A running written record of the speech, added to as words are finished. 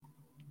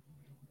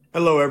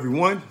Hello,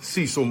 everyone.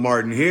 Cecil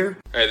Martin here.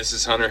 Hey, this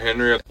is Hunter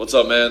Henry. What's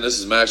up, man? This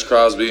is Max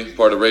Crosby,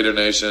 part of Raider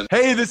Nation.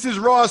 Hey, this is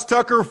Ross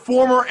Tucker,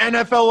 former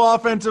NFL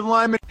offensive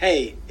lineman.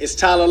 Hey, it's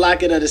Tyler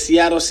Lockett of the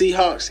Seattle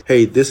Seahawks.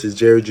 Hey, this is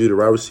Jerry Judy,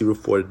 wide receiver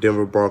for the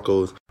Denver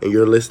Broncos, and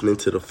you're listening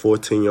to the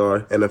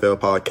 14-Yard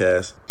NFL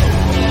Podcast.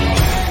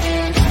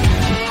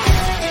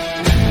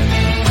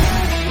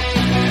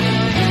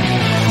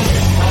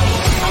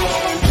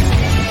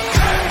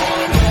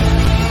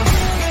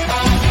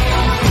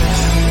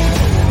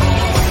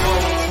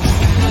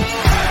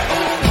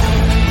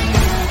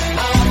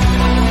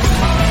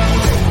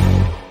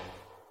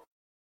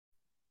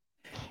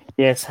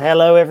 Yes,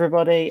 hello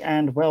everybody,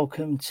 and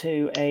welcome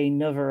to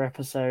another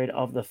episode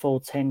of the Full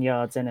 10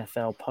 Yards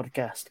NFL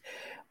podcast.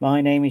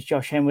 My name is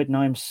Josh Henwood, and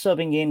I'm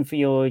subbing in for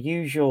your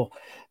usual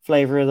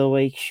flavour of the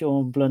week,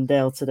 Sean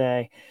Blundell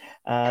today,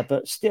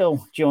 but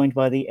still joined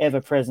by the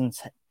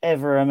ever-present,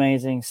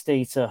 ever-amazing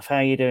Steve Tuff. How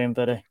you doing,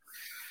 buddy?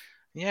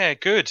 Yeah,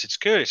 good. It's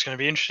good. It's going to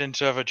be interesting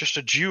to have just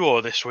a duo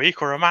this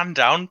week, or a man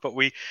down, but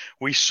we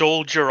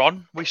soldier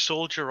on. We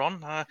soldier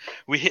on.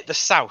 We hit the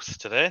South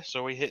today,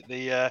 so we hit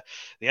the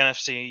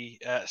NFC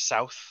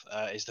South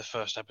is the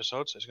first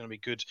episode, so it's going to be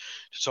good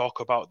to talk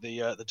about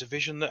the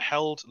division that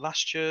held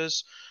last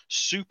year's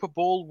Super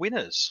Bowl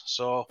winners.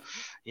 So,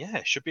 yeah,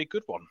 it should be a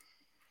good one.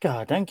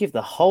 God, don't give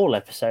the whole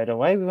episode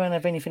away. We won't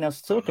have anything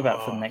else to talk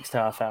about for the next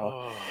half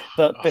hour.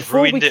 But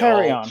before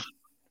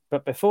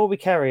we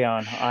carry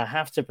on, I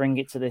have to bring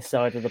it to this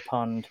side of the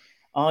pond.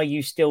 Are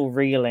you still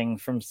reeling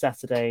from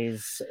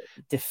Saturday's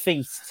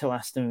defeat to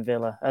Aston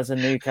Villa as a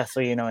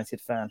Newcastle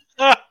United fan?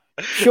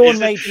 Sean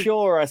made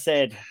sure I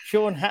said I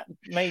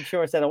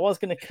was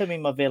going to come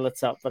in my Villa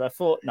top, but I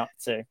thought not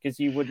to because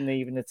you wouldn't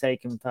even have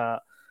taken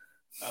part.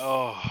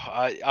 Oh,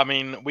 I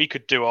mean, we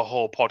could do a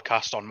whole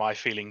podcast on my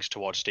feelings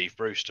towards Steve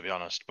Bruce, to be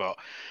honest, but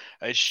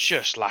it's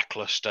just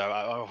lackluster.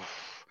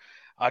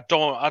 I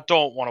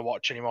don't want to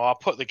watch anymore. I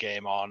put the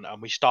game on,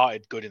 and we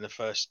started well in the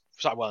first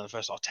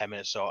 10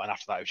 minutes or so, and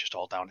after that it was just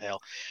all downhill.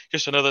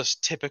 Just another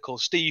typical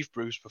Steve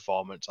Bruce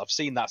performance. I've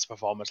seen that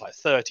performance like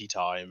 30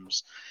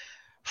 times.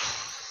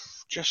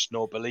 Just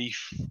no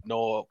belief,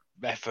 no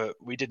effort.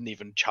 We didn't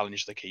even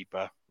challenge the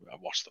keeper.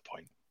 What's the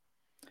point?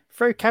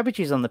 Throw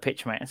cabbages on the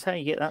pitch, mate. That's how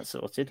you get that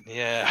sorted.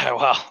 Yeah,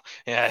 well,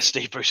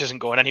 Steve Bruce isn't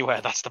going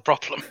anywhere. That's the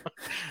problem.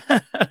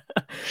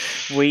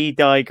 We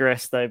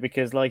digress, though,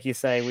 because like you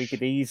say, we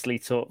could easily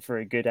talk for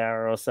a good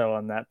hour or so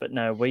on that. But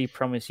no, we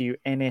promise you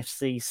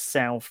NFC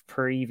South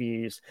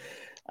previews.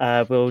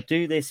 We'll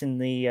do this in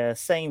the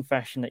same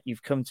fashion that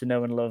you've come to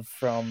know and love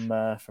from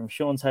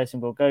Sean's house,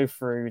 and we'll go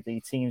through the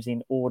teams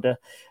in order,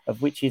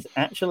 of which is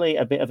actually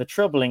a bit of a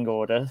troubling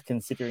order,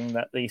 considering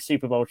that the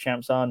Super Bowl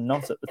champs are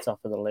not at the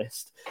top of the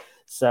list.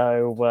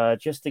 So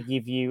just to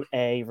give you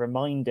a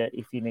reminder,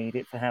 if you need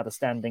it, for how the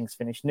standings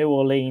finished. New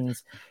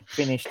Orleans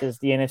finished as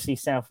the NFC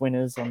South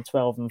winners on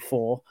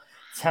 12-4.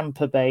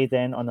 Tampa Bay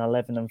then on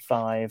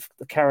 11-5,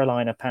 the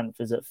Carolina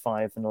Panthers at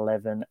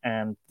 5-11,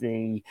 and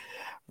the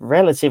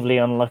relatively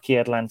unlucky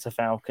Atlanta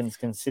Falcons,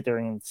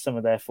 considering some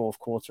of their fourth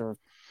quarter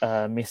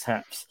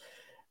mishaps,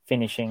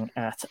 finishing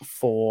at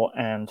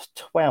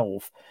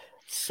 4-12.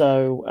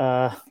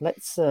 So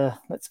let's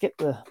get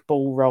the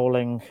ball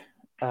rolling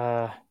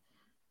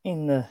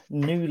in the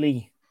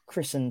newly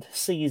christened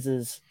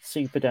Caesars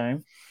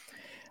Superdome.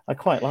 I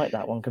quite like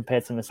that one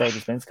compared to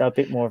Mercedes-Benz. It's got a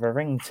bit more of a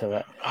ring to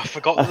it. I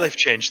forgot that they've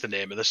changed the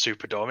name of the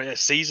Superdome.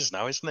 It's Caesars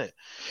now, isn't it?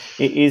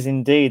 It is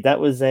indeed. That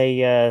was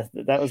a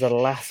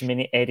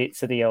last-minute edit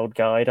to the old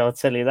guide. I'll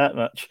tell you that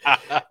much.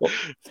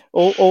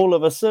 all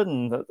of a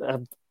sudden,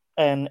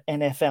 an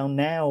NFL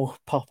Now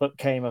pop-up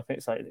came up.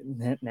 It's like,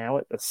 now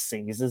at the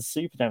Caesars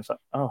Superdome. It's like,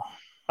 oh,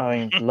 I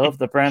mean, love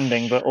the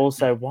branding, but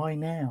also, why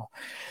now?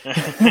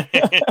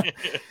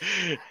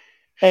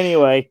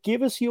 Anyway,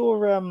 give us your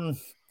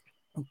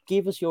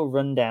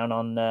rundown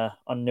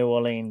on New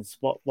Orleans.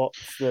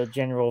 What's the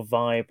general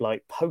vibe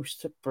like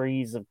post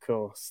Breeze? Of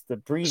course, the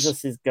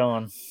Breezes is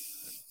gone.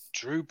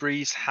 Drew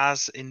Brees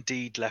has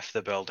indeed left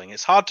the building.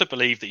 It's hard to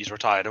believe that he's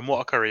retired, and what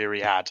a career he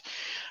had.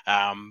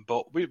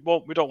 But we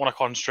don't want to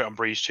concentrate on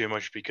Brees too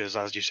much because,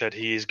 as you said,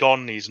 he is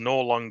gone. He's no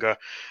longer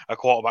a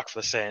quarterback for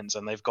the Saints,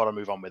 and they've got to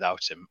move on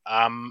without him.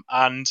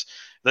 And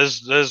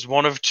there's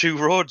one of two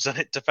roads, and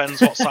it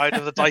depends what side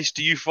of the dice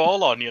do you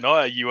fall on. You know,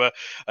 are you a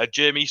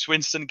Jameis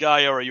Winston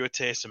guy or are you a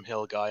Taysom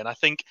Hill guy? And I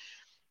think,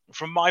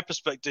 from my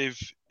perspective,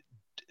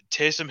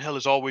 Taysom Hill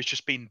has always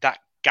just been that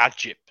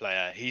gadget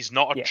player. He's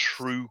not a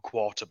true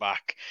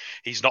quarterback.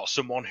 He's not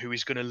someone who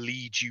is going to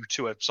lead you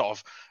to a sort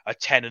of a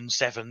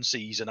 10-7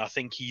 season. I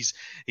think he's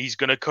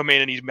going to come in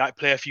and he might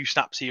play a few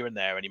snaps here and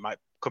there, and he might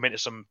come into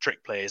some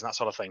trick plays and that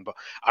sort of thing. But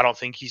I don't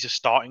think he's a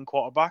starting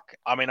quarterback.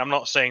 I mean, I'm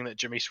not saying that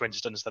Jameis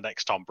Winston's the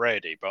next Tom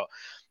Brady, but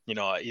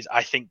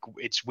I think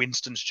it's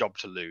Winston's job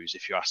to lose,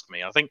 if you ask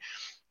me. I think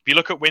if you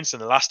look at Winston,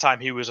 the last time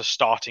he was a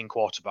starting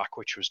quarterback,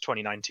 which was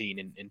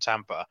 2019 in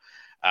Tampa,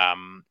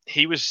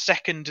 he was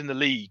second in the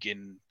league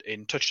in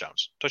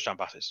touchdown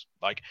passes.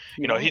 Like,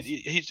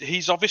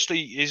 he's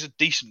obviously is a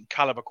decent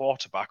caliber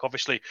quarterback.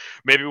 Obviously,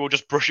 maybe we'll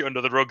just brush it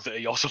under the rug that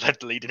he also led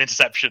the lead in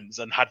interceptions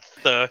and had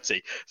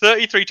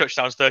 33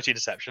 touchdowns, 30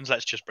 interceptions.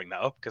 Let's just bring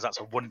that up because that's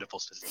a wonderful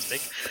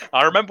statistic.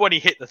 I remember when he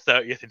hit the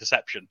 30th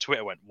interception,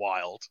 Twitter went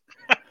wild.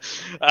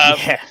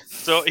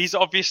 So he's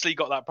obviously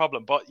got that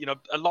problem. But,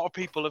 a lot of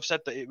people have said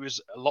that it was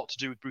a lot to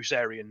do with Bruce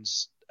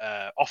Arians'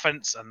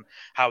 offense and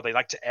how they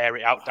like to air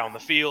it out down the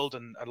field,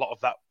 and a lot of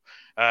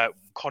that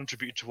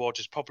contributed towards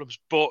his problems.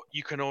 But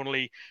you can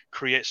only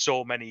create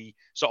so many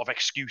sort of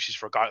excuses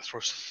for a guy that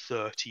throws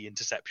 30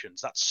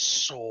 interceptions. That's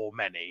so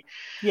many.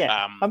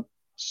 Yeah.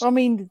 I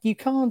mean, you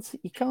can't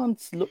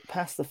look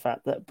past the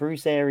fact that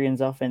Bruce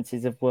Arians'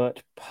 offenses have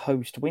worked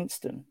post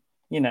Winston.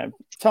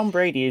 Tom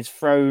Brady has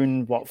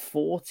thrown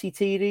 40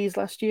 TDs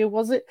last year,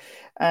 was it?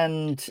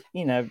 And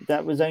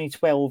that was only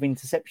 12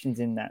 interceptions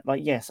in that.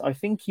 Like, yes, I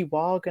think you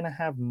are going to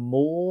have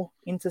more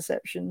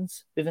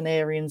interceptions with an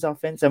Arians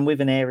offense and with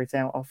an air it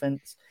out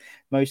offense,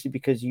 mostly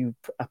because you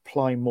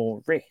apply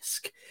more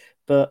risk.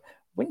 But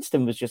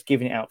Winston was just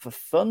giving it out for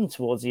fun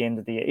towards the end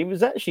of the year. It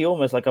was actually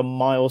almost like a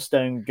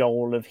milestone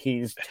goal of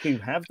his to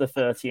have the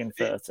 30 and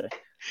 30.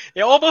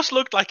 It almost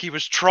looked like he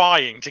was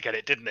trying to get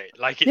it, didn't it?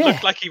 Like, it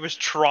looked like he was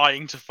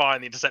trying to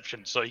find the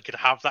interception so he could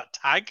have that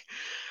tag.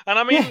 And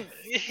I mean,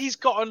 he's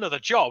got another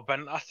job,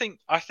 and I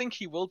think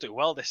he will do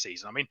well this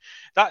season. I mean,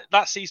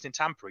 that season in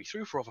Tampa, he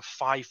threw for over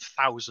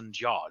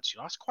 5,000 yards.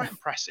 That's quite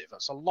impressive.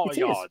 That's a lot of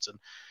yards, and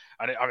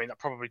I mean, that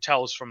probably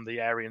tells from the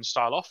Arian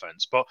style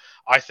offense. But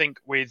I think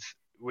with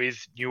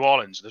New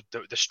Orleans,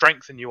 the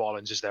strength in New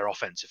Orleans is their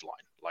offensive line.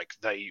 Like,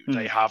 they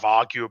have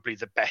arguably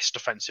the best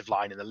offensive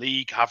line in the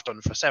league, have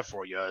done for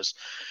several years.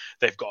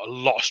 They've got a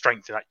lot of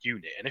strength in that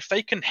unit. And if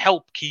they can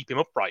help keep him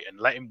upright and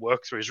let him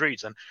work through his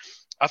reads, then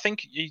I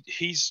think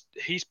he's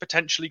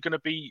potentially going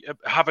to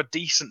have a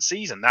decent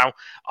season. Now,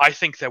 I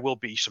think there will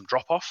be some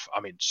drop-off.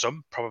 I mean,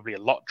 probably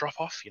a lot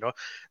drop-off.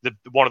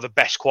 One of the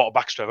best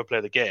quarterbacks to ever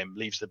play the game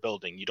leaves the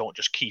building. You don't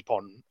just keep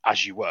on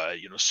as you were.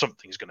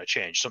 Something's going to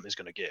change. Something's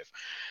going to give.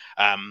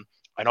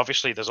 And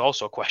obviously, there's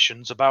also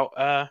questions about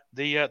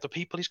the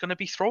people he's going to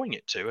be throwing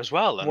it to as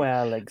well.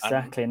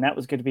 Exactly. And that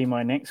was going to be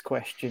my next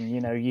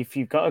question. If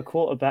you've got a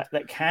quarterback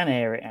that can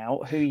air it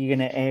out, who are you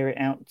going to air it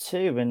out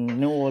to?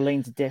 And New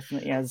Orleans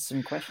definitely has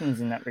some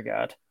questions in that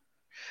regard.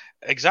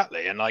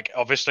 Exactly, and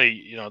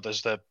obviously,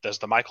 there's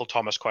the Michael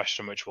Thomas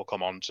question, which we'll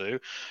come on to.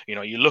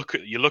 You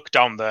look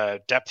down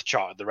the depth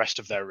chart, the rest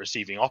of their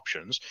receiving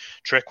options: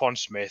 Traquan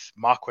Smith,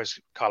 Marquez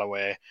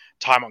Callaway,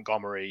 Ty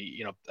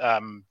Montgomery.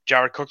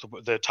 Jared Cook,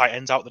 the tight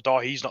end's out the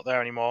door; he's not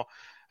there anymore.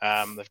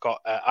 They've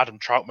got Adam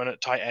Troutman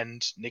at tight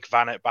end, Nick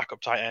Vanett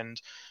backup tight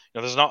end.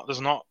 There's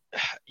not.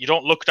 You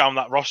don't look down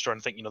that roster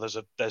and think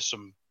there's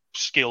some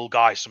skill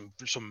guys,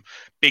 some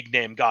big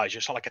name guys.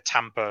 It's not like a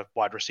Tampa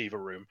wide receiver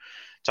room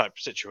type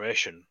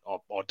situation,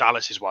 or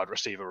Dallas's wide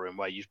receiver room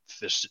where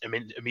there's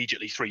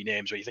immediately three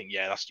names where you think,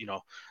 that's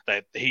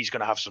that he's going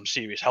to have some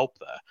serious help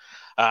there.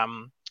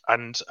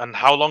 And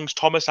how long's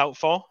Thomas out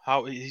for?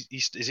 Is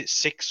it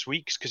 6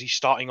 weeks because he's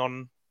starting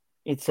on?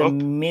 It's a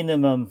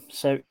minimum.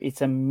 So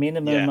it's a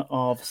minimum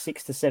of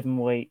 6 to 7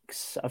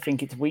 weeks. I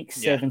think it's week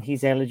 7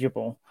 he's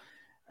eligible.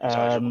 He's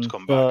eligible to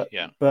come back.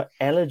 But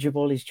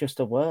eligible is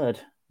just a word.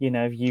 You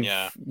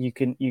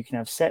can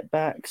have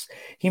setbacks.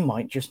 He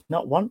might just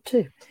not want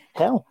to.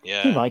 Hell,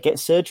 he might get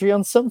surgery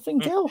on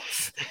something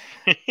else.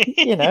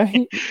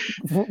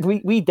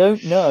 We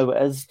don't know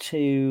as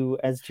to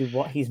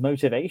what his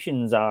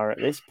motivations are at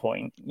this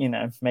point.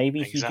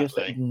 Maybe he just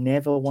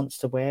never wants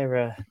to wear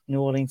a New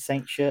Orleans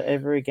Saints shirt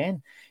ever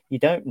again. You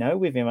don't know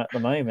with him at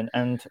the moment,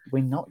 and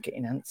we're not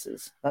getting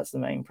answers. That's the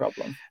main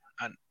problem.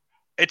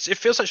 It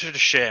feels like such a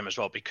shame as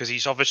well, because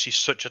he's obviously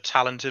such a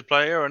talented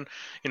player, and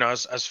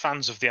as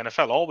fans of the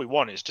NFL, all we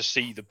want is to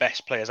see the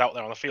best players out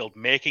there on the field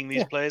making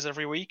these plays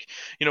every week.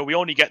 We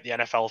only get the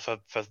NFL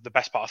for the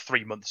best part of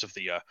 3 months of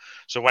the year,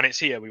 so when it's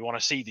here, we want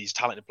to see these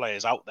talented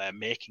players out there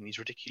making these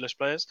ridiculous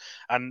plays.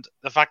 And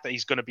the fact that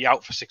he's going to be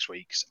out for 6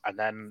 weeks, and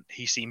then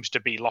he seems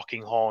to be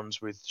locking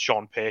horns with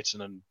Sean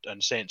Payton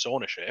and Saints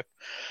ownership,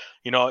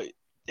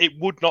 it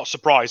would not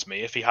surprise me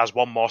if he has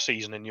one more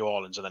season in New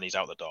Orleans and then he's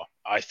out the door.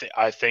 I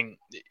think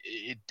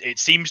it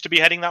seems to be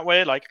heading that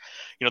way.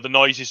 The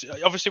noise is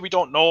obviously we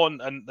don't know,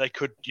 and they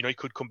could he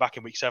could come back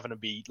in week 7 and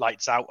be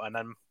lights out, and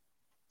then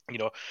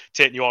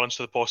take New Orleans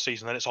to the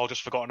postseason. Then it's all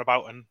just forgotten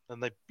about,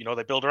 and they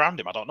they build around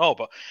him. I don't know,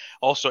 but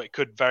also it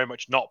could very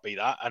much not be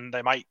that, and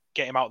they might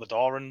get him out the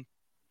door and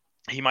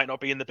he might not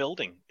be in the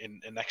building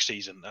in next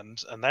season,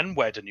 and then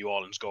where do New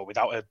Orleans go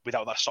without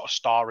that sort of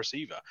star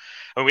receiver?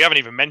 And we haven't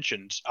even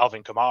mentioned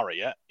Alvin Kamara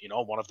yet.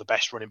 One of the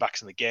best running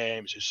backs in the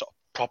game, who's sort of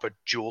proper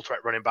dual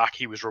threat running back.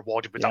 He was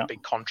rewarded with Yeah. that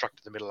big contract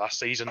in the middle of last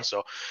season.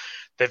 So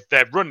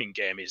their running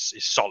game is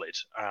solid.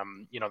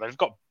 They've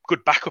got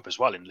good backup as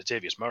well in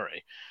Latavius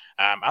Murray.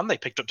 And they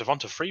picked up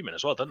Devonta Freeman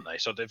as well, didn't they?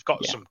 So they've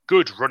got some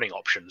good running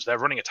options. Their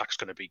running attack's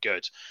going to be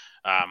good.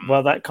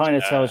 Well, that kind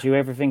of tells you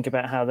everything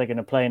about how they're going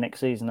to play next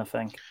season, I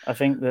think. I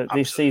think that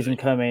this season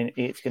coming,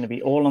 it's going to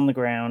be all on the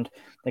ground.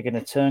 They're going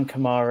to turn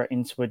Kamara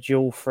into a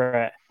dual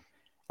threat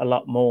a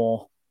lot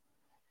more.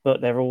 But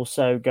they're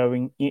also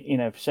going,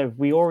 so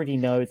we already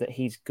know that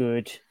he's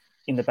good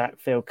in the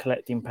backfield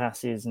collecting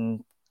passes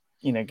and,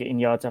 getting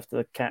yards after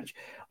the catch.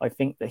 I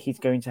think that he's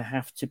going to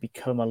have to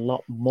become a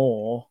lot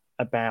more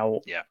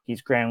about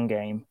his ground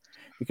game,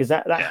 because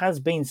that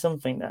has been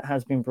something that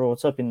has been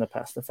brought up in the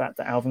past. The fact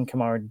that Alvin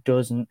Kamara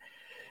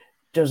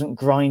doesn't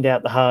grind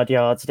out the hard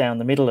yards down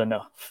the middle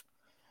enough.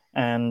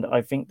 And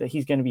I think that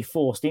he's going to be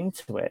forced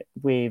into it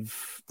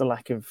with the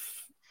lack of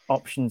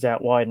options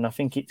out wide. And I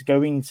think it's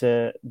going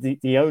to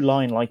the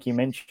O-line, like you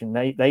mentioned,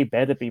 they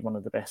better be one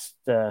of the best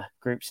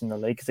groups in the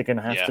league, because they're going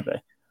to have to be.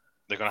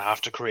 They're going to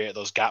have to create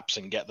those gaps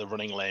and get the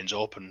running lanes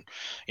open.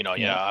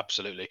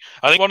 Absolutely.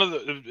 I think one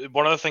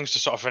of the things to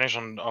sort of finish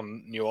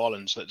on New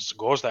Orleans that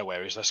goes their way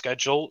is their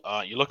schedule.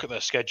 You look at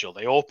their schedule;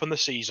 they open the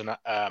season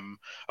at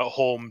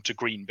home to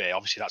Green Bay.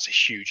 Obviously, that's a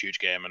huge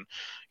game, and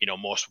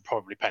most would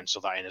probably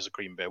pencil that in as a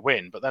Green Bay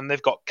win. But then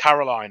they've got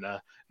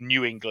Carolina,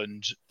 New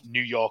England,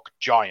 New York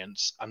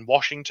Giants, and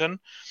Washington.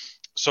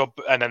 So,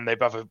 and then they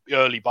have an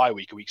early bye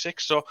week, week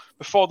 6. So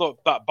before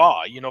that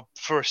bye,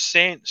 for a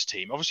Saints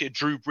team, obviously a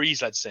Drew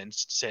Brees-led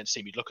Saints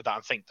team, you'd look at that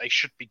and think they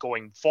should be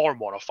going 4-1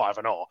 or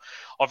 5-0.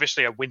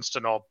 Obviously, a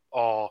Winston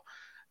or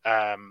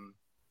a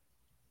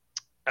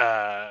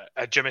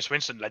Jameis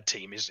Winston-led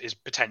team is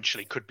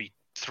potentially could be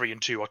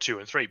 3-2 or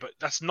 2-3, but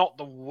that's not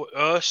the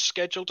worst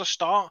schedule to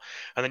start.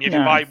 And then you do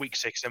bye week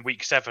 6, and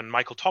week 7,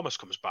 Michael Thomas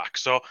comes back.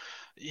 So,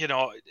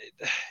 I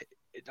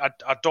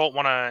don't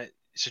want to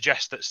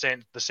suggest that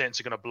the Saints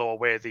are going to blow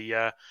away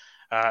the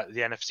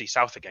NFC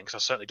South again, because I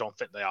certainly don't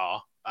think they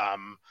are.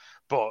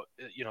 But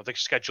the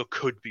schedule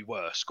could be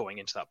worse going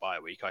into that bye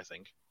week, I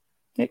think.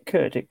 It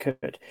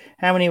could.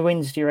 How many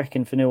wins do you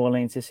reckon for New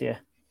Orleans this year?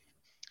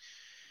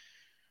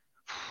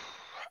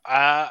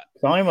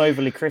 I'm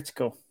overly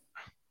critical.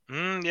 Do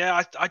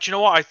you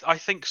know what? I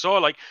think so.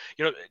 Like,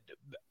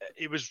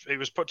 it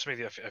was put to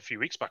me a few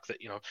weeks back that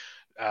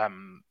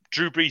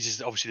Drew Brees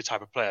is obviously the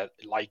type of player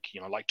like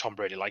Tom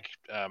Brady, like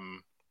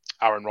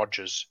Aaron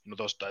Rodgers,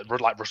 those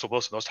like Russell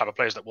Wilson, those type of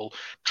players that will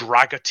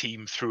drag a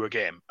team through a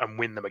game and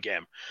win them a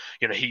game.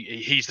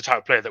 He's the type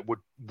of player that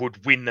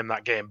would win them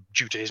that game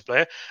due to his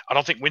play. I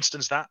don't think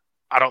Winston's that.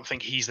 I don't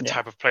think he's the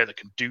type of player that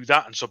can do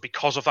that, and so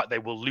because of that, they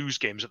will lose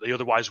games that they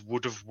otherwise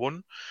would have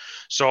won.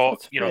 So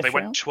they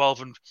went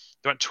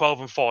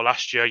 12-4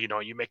 last year.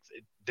 You make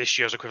this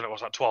year's equivalent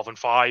was like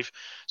 12-5.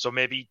 So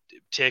maybe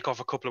take off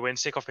a couple of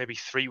wins, take off maybe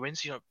 3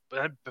 wins.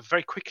 But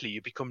very quickly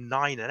you become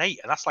 9-8,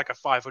 and that's like a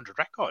 500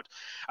 record.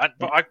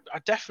 But I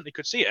definitely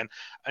could see it.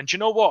 And you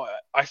know what?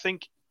 I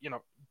think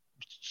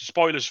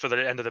spoilers for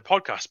the end of the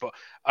podcast, but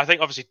I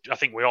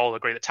think we all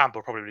agree that Tampa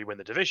will probably win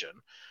the division.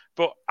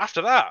 But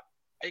after that,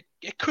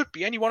 it could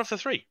be any one of the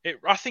 3.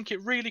 I think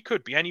it really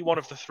could be any one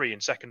of the 3 in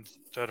second,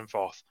 third, and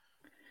fourth.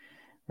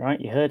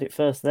 Right, you heard it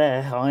first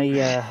there.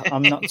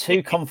 I'm not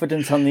too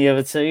confident on the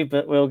other 2,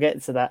 but we'll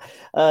get to that.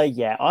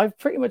 I've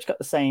pretty much got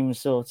the same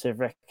sort of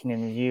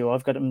reckoning as you.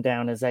 I've got them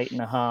down as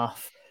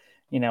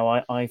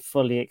 8.5. I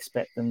fully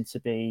expect them to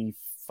be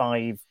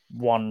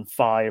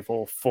 5-1-5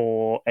 or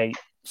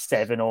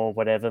 4-8-7 or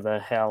whatever the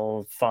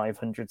hell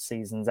 500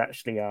 seasons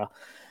actually are.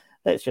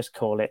 Let's just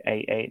call it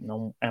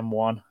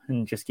 8-8-1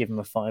 and just give them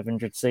a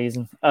 500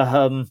 season.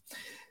 Who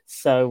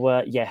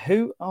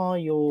are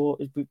your...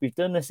 We've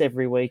done this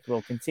every week.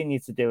 We'll continue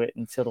to do it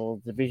until all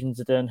the divisions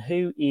are done.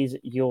 Who is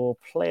your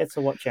player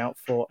to watch out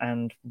for,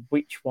 and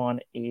which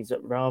one is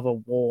rather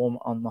warm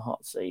on the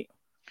hot seat?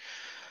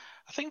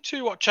 I think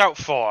to watch out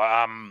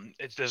for,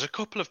 there's a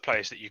couple of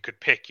players that you could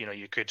pick.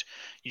 You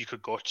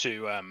could go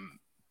to...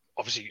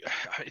 Obviously,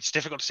 it's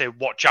difficult to say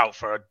watch out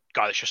for a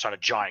guy that's just signed a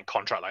giant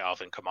contract like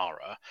Alvin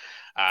Kamara.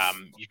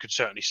 You could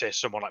certainly say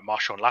someone like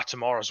Marshawn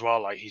Lattimore as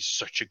well. Like, he's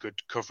such a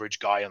good coverage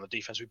guy on the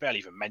defense. We barely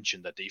even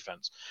mentioned the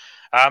defense.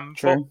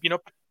 But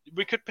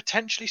we could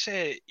potentially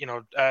say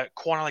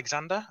Quan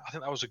Alexander. I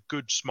think that was a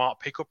good, smart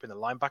pickup in the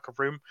linebacker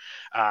room.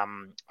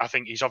 I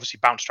think he's obviously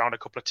bounced around a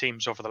couple of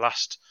teams over the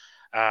last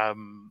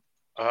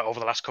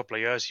couple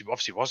of years. He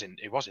obviously was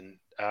in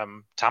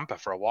Tampa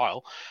for a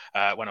while,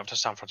 went up to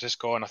San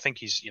Francisco, and I think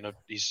he's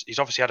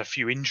obviously had a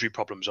few injury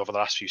problems over the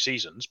last few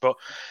seasons. But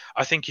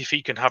I think if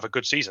he can have a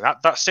good season,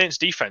 that Saints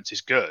defense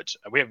is good.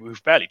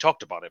 We've barely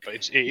talked about it, but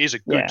it is a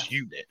good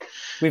unit.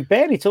 We've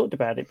barely talked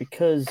about it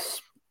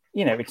because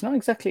it's not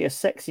exactly a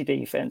sexy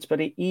defense,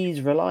 but it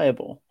is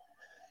reliable.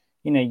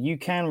 You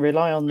can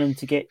rely on them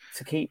to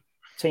keep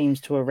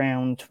teams to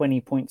around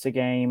 20 points a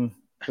game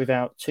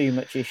without too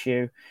much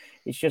issue.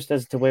 It's just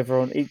as to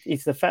whether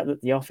it's the fact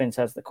that the offense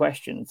has the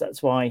questions.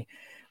 That's why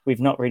we've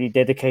not really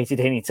dedicated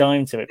any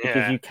time to it,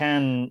 because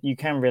Yeah. you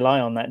can rely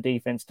on that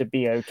defense to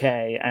be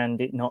okay and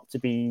it not to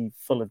be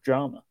full of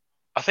drama.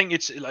 I think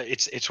it's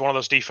one of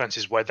those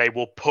defenses where they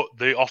will put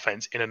the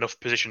offense in enough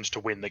positions to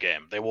win the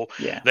game. They will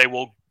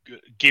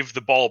give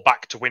the ball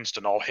back to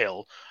Winston or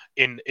Hill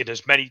in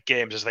as many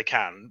games as they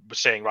can,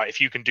 saying, right, if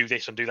you can do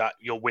this and do that,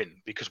 you'll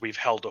win because we've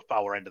held up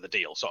our end of the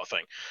deal, sort of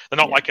thing. They're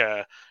not like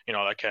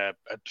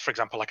for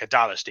example, like a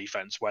Dallas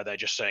defense where they're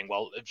just saying,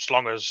 well, as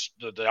long as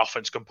the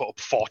offense can put up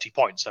 40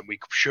 points, then we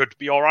should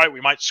be all right. We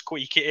might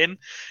squeak it in.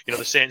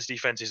 The Saints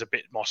defense is a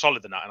bit more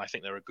solid than that, and I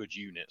think they're a good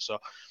unit. So.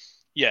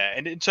 Yeah,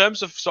 and in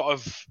terms of sort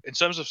of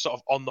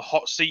on the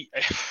hot seat,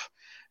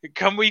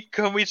 can we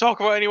talk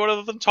about anyone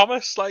other than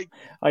Thomas? Like,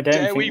 I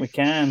don't think we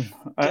can.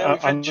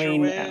 I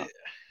mean,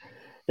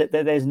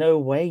 there's no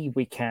way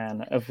we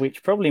can, of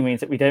which probably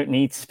means that we don't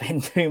need to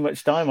spend too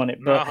much time on it.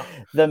 But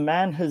the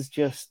man has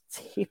just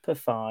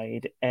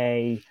typified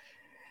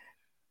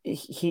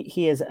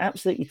he has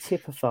absolutely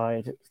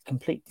typified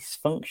complete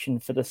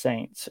dysfunction for the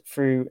Saints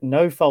through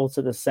no fault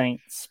of the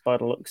Saints by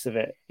the looks of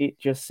it. It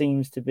just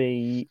seems to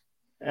be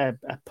a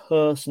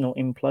personal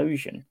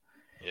implosion.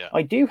 Yeah.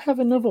 I do have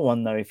another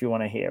one though, if you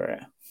want to hear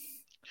it.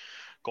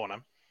 Go on,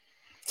 Em.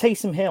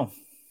 Taysom Hill.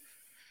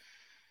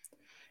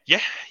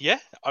 Yeah.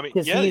 I mean,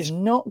 because he's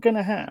not going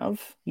to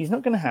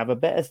have a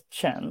better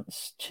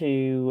chance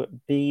to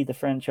be the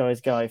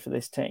franchise guy for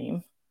this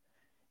team.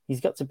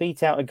 He's got to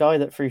beat out a guy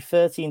that threw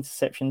 30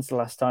 interceptions the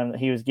last time that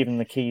he was given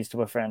the keys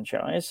to a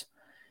franchise.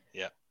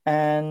 Yeah.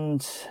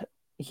 And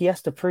he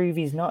has to prove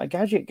he's not a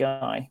gadget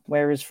guy.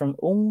 Whereas from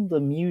all the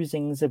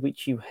musings of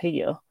which you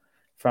hear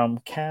from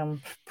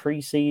camp,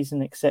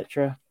 preseason,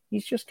 etc.,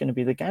 he's just going to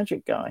be the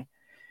gadget guy.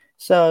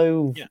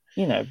 So,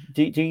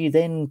 do you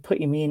then put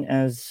him in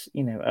as,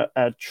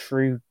 a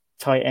true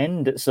tight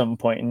end at some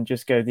point and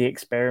just go, the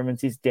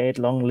experiment is dead,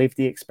 long live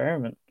the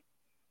experiment?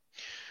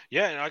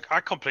 Yeah,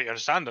 I completely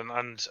understand.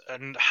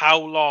 And how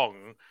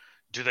long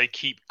do they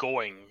keep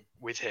going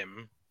with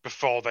him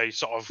before they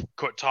sort of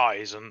cut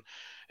ties? And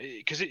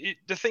because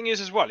the thing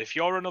is as well, if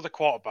you're another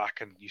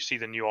quarterback and you see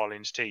the New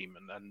Orleans team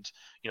and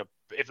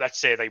if let's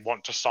say they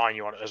want to sign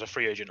you on as a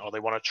free agent or they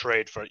want to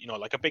trade for,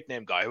 like a big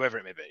name guy, whoever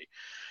it may be,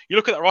 you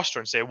look at that roster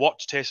and say,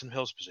 what's Taysom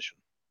Hill's position?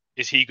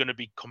 Is he going to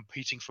be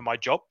competing for my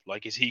job?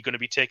 Like, is he going to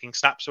be taking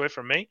snaps away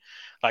from me?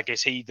 Like,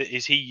 is he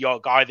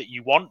your guy that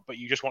you want, but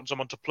you just want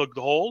someone to plug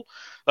the hole?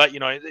 Like,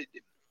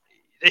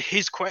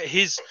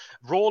 his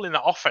role in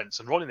the offense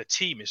and role in the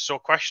team is so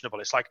questionable.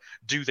 It's like,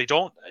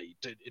 don't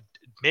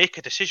make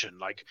a decision?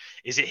 Like,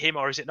 is it him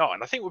or is it not?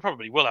 And I think we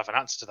probably will have an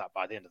answer to that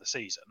by the end of the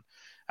season.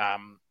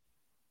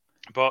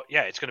 But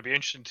yeah, it's going to be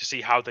interesting to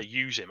see how they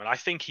use him. And I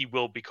think he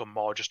will become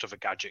more just of a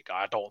gadget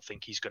guy. I don't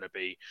think he's going to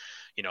be,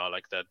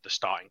 like the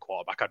starting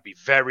quarterback. I'd be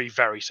very,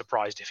 very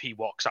surprised if he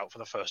walks out for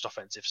the first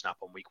offensive snap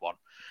on week 1.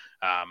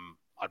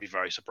 I'd be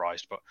very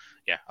surprised. But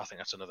yeah, I think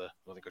that's another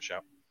good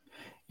shout.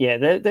 Yeah,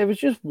 there was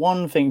just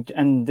one thing,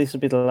 and this will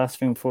be the last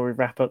thing before we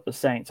wrap up the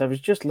Saints. I was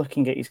just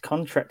looking at his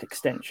contract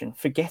extension,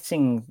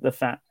 forgetting the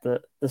fact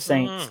that the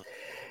Saints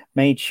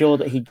made sure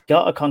that he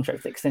got a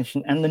contract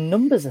extension, and the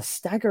numbers are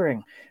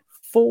staggering.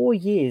 4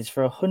 years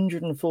for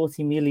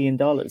 $140 million.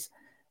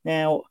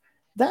 Now,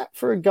 that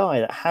for a guy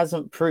that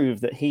hasn't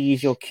proved that he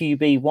is your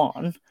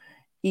QB1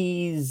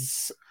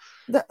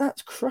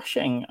 that's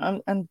crushing.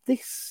 And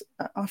this,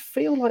 I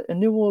feel like the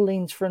New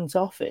Orleans front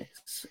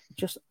office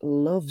just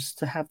loves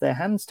to have their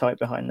hands tied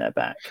behind their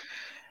back.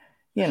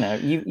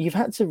 You've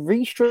had to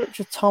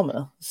restructure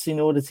Thomas in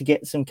order to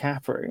get some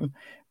cap room,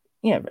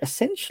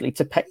 essentially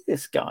to pay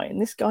this guy. And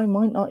this guy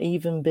might not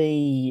even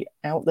be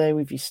out there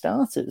with your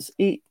starters.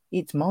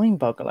 It's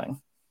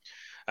mind-boggling.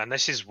 And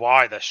this is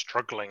why they're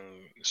struggling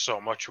so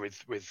much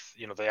with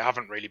they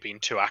haven't really been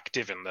too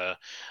active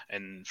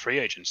in free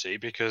agency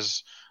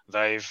because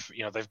they've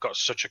got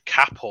such a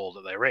cap hole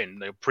that they're in.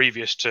 They're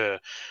previous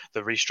to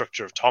the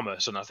restructure of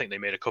Thomas, and I think they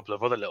made a couple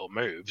of other little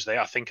moves.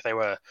 I think they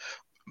were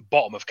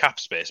bottom of cap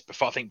space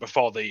before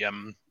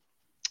the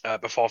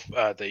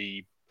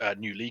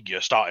new league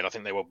year started. I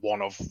think they were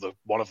one of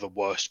the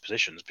worst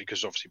positions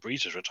because obviously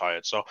Brees has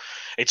retired. So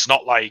it's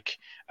not like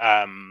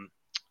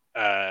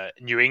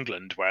New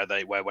England where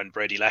when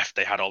Brady left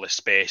they had all this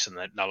space, and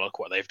now look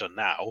what they've done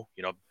now.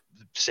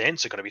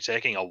 Saints are going to be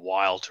taking a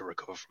while to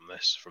recover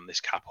from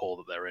this cap hole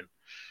that they're in.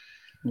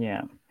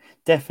 Yeah,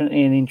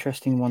 definitely an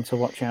interesting one to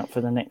watch out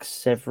for the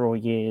next several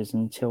years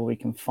until we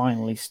can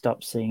finally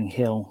stop seeing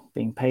Hill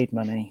being paid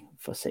money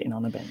for sitting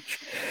on a bench.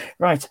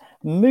 Right,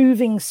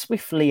 moving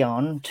swiftly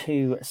on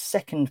to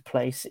second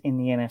place in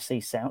the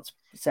NFC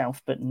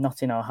South, but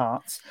not in our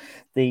hearts.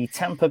 The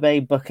Tampa Bay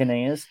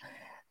Buccaneers.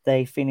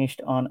 They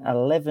finished on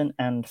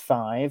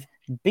 11-5,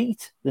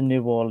 beat the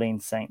New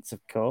Orleans Saints,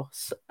 of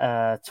course,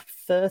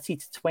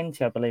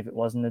 30-20, I believe it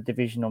was, in the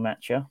divisional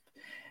matchup,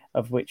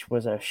 of which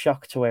was a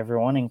shock to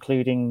everyone,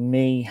 including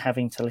me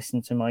having to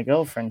listen to my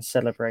girlfriend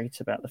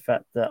celebrate about the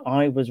fact that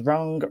I was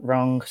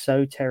wrong,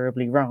 so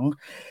terribly wrong.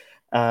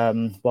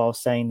 while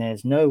saying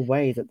there's no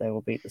way that they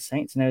will beat the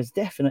Saints. And there's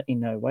definitely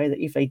no way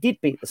that if they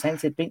did beat the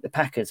Saints, they'd beat the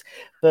Packers.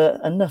 But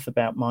enough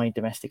about my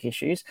domestic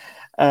issues.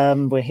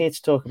 We're here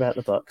to talk about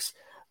the Bucs.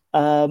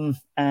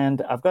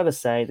 And I've got to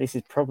say, this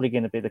is probably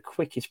going to be the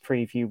quickest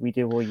preview we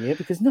do all year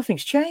because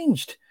nothing's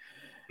changed.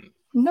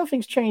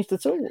 Nothing's changed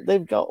at all.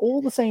 They've got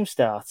all the same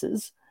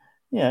starters.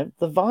 The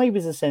vibe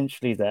is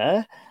essentially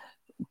there.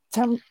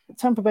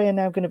 Tampa Bay are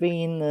now going to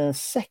be in the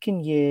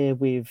second year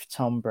with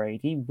Tom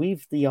Brady,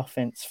 with the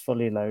offense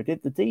fully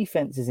loaded. The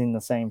defense is in the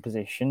same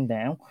position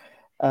now.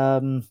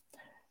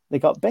 They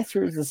got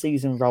better as the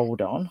season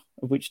rolled on,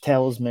 which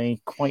tells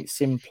me quite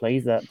simply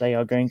that they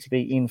are going to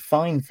be in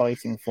fine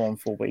fighting form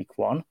for week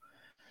one.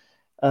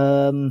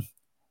 The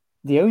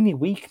only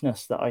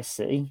weakness that I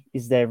see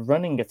is their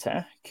running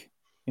attack.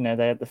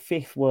 They had the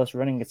 5th worst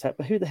running attack,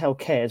 but who the hell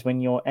cares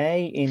when you're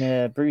in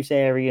a Bruce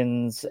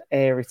Arians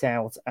air it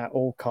out at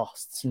all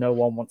costs, no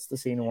one wants to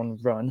see anyone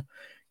run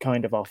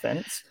kind of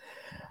offense.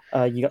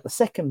 You got the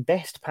second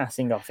best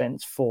passing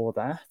offense for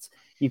that.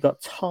 You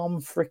got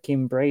Tom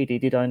freaking Brady.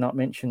 Did I not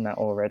mention that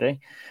already?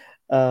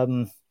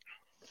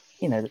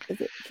 He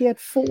had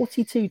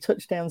 42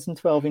 touchdowns and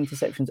 12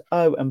 interceptions.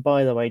 Oh, and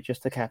by the way,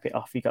 just to cap it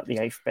off, you got the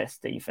 8th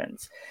best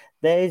defense.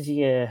 There's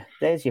your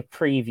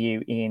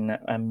preview in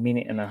a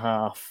minute and a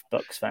half,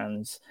 Bucs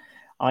fans.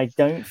 I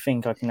don't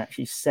think I can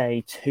actually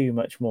say too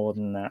much more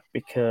than that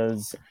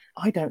because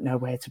I don't know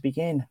where to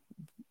begin.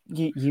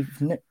 The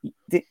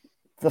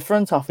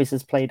front office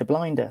has played a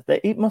blinder.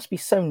 It must be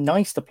so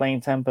nice to play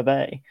in Tampa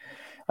Bay.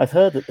 I've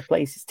heard that the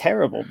place is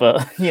terrible,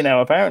 but,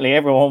 apparently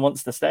everyone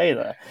wants to stay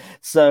there.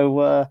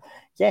 So,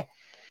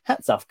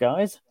 hats off,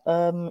 guys.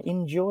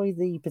 Enjoy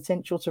the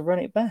potential to run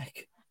it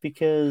back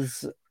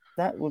because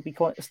that would be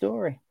quite a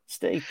story.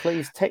 Steve,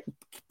 please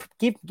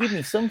give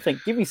me something.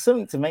 Give me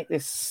something to make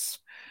this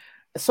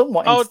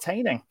somewhat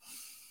entertaining.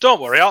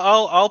 Don't worry,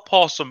 I'll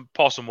pour some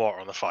water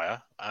on the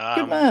fire.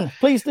 Good man,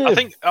 please do.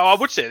 I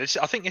would say this.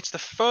 I think it's the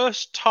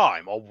first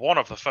time, or one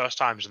of the first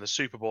times in the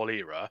Super Bowl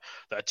era,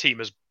 that a team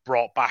has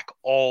brought back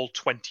all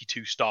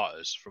 22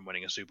 starters from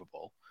winning a Super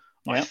Bowl.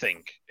 Yep. I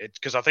think it's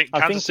because I think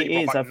Kansas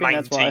City brought back 19. I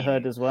think that's what I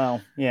heard as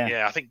well.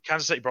 Yeah, I think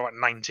Kansas City brought back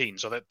 19.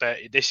 So that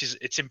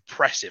it's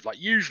impressive.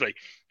 Like usually,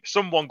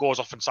 someone goes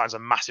off and signs a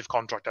massive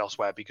contract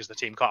elsewhere because the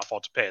team can't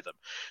afford to pay them.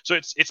 So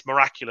it's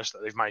miraculous that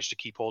they've managed to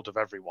keep hold of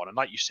everyone. And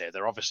like you say,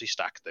 they're obviously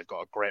stacked. They've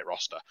got a great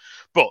roster.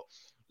 But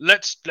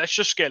let's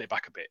just scale it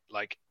back a bit.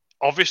 Like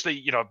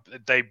obviously,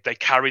 they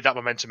carried that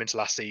momentum into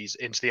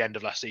the end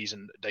of last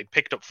season. They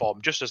picked up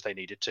form just as they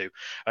needed to,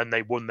 and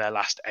they won their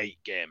last 8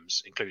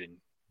 games, including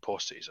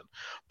postseason.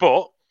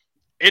 But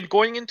in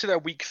going into their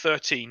week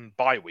 13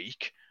 bye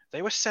week,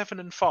 they were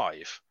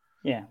 7-5.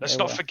 Yeah, let's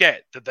not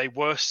forget that they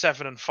were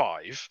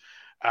 7-5.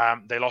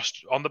 They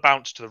lost on the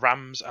bounce to the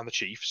Rams and the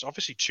Chiefs.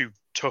 Obviously, 2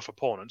 tough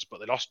opponents, but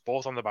they lost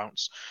both on the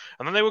bounce.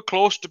 And then they were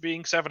close to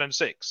being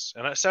 7-6.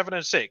 And at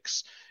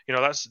 7-6,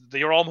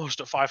 you're almost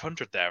at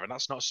 500 there, and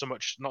that's not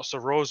so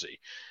rosy.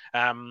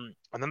 And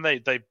then they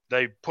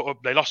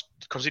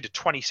conceded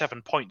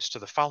 27 points to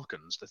the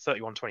Falcons, the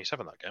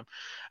 31-27 that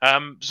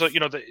game. So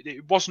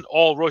it wasn't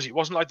all rosy. It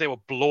wasn't like they were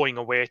blowing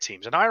away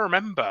teams. And I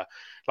remember,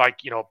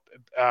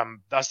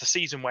 as the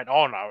season went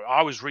on,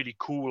 I was really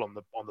cool on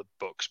the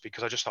Bucs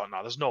because I just thought,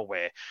 no, there's no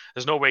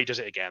way he does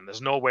it again.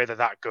 There's no way they're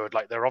that good.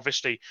 Like they're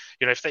obviously,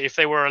 if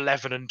they were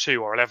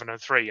 11-2 or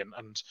 11-3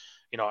 and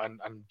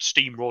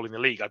steamrolling the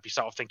league, I'd be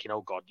sort of thinking,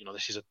 oh God,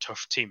 this is a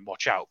tough team,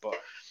 watch out. But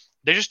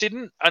they just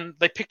didn't, and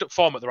they picked up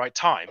form at the right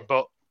time.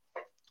 But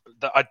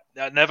I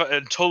never,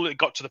 until it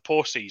got to the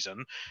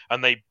postseason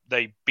and they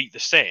beat the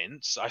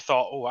Saints, I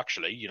thought, oh,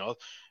 actually,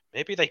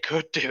 maybe they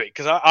could do it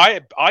because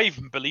I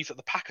even believed that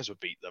the Packers would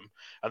beat them,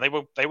 and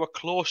they were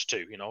close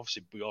to.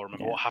 Obviously we all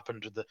remember what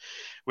happened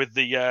with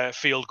the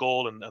field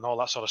goal and all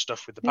that sort of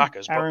stuff with the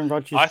Packers. Aaron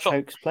Rodgers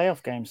chokes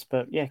playoff games,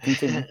 but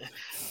continue.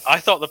 I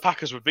thought the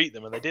Packers would beat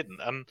them, and they didn't.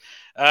 And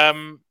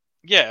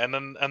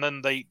and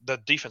then the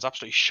defense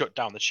absolutely shut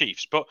down the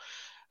Chiefs. But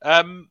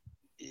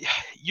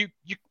you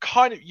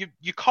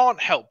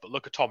can't help but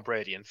look at Tom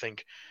Brady and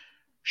think,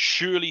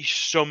 surely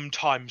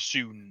sometime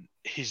soon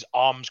his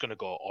arm's going to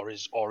go, or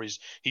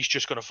he's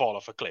just going to fall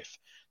off a cliff.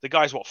 The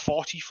guy's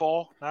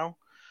 44 now.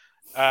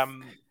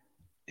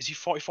 Is he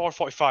 44 or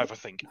 45? I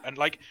think. And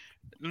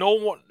no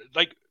one,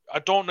 I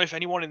don't know if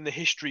anyone in the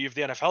history of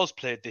the NFL has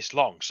played this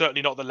long.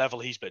 Certainly not the level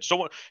he's played.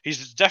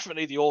 He's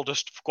definitely the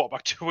oldest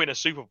quarterback to win a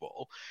Super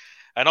Bowl.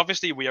 And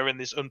obviously we are in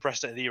this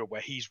unprecedented era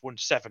where he's won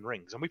 7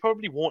 rings, and we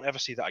probably won't ever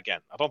see that again.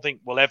 I don't think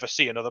we'll ever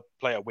see another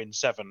player win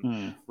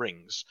 7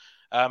 rings.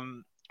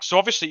 So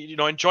obviously,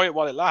 enjoy it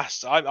while it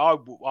lasts.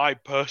 I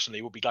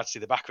personally would be glad to see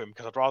the back of him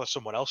because I'd rather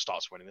someone else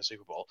starts winning the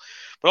Super Bowl.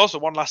 But also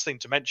one last thing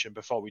to mention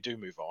before we do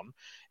move on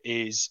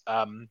is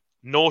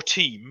no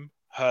team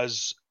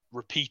has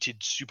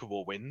repeated Super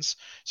Bowl wins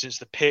since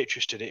the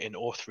Patriots did it in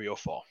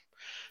 2003-04.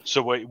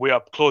 So we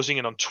are closing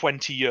in on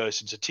 20 years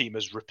since a team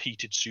has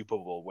repeated Super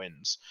Bowl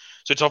wins.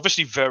 So it's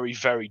obviously very,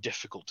 very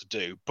difficult to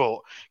do. But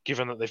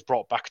given that they've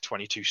brought back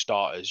 22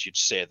 starters, you'd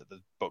say that the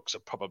Bucs are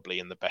probably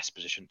in the best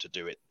position to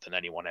do it than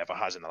anyone ever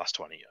has in the last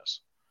 20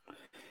 years.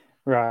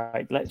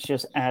 Right. Let's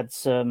just add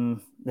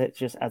some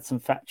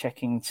fact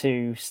checking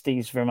to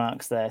Steve's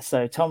remarks there.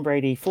 So Tom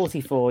Brady,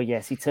 44.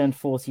 Yes, he turned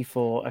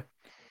 44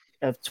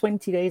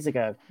 20 days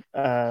ago,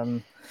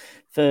 3rd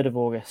of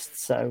August.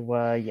 So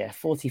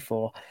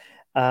 44.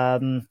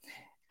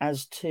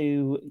 As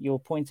to your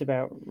point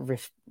about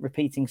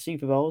repeating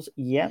Super Bowls,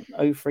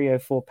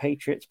 03-04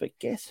 Patriots, but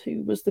guess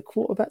who was the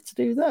quarterback to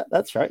do that?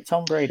 That's right,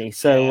 Tom Brady.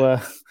 So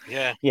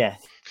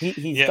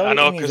he's got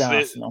it in his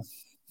arsenal.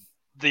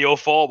 The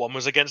 04 one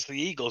was against the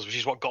Eagles, which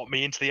is what got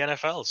me into the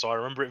NFL, so I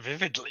remember it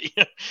vividly.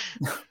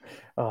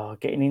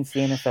 Getting into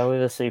the NFL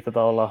with a Super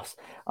Bowl loss.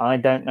 I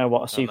don't know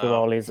what a Super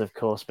Bowl is, of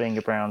course, being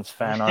a Browns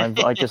fan.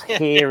 I just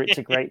hear it's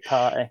a great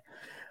party.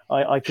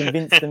 I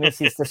convinced the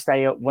missus to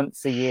stay up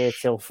once a year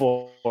till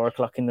 4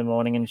 o'clock in the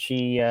morning, and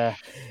she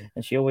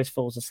always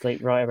falls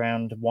asleep right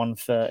around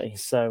 1:30.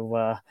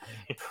 So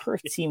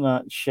pretty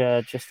much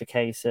just a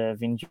case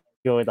of enjoy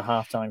the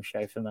halftime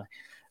show for me.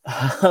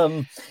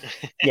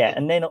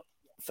 And then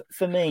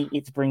for me,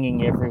 it's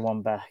bringing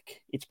everyone back.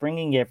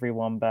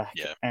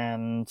 Yeah.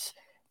 And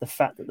the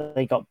fact that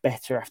they got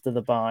better after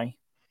the bye.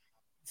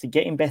 So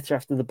getting better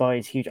after the bye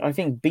is huge. I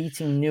think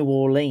beating New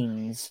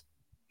Orleans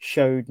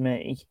showed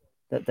me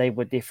that they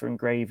were different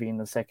gravy in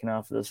the second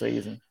half of the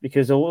season,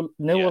 because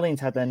New Orleans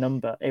had their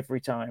number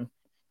every time.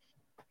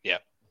 Yeah.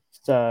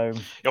 So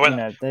when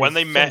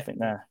they met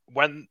there.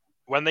 when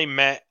they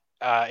met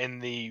in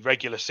the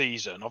regular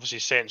season, obviously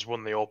Saints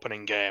won the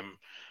opening game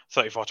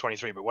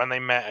 34-23, but when they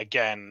met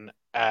again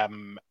at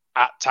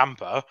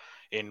Tampa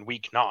in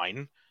Week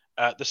 9,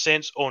 the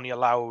Saints only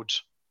allowed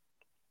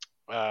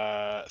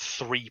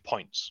 3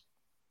 points.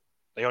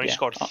 They only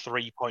scored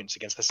 3 points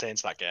against the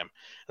Saints that game.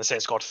 The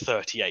Saints scored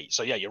 38.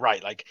 So, yeah, you're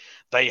right. Like,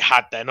 they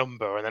had their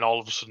number, and then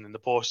all of a sudden in the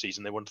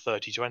postseason, they won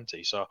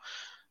 30-20. So,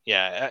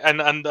 yeah.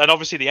 And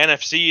obviously the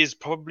NFC is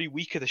probably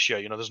weaker this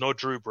year. There's no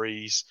Drew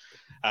Brees.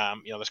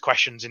 There's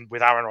questions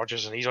with Aaron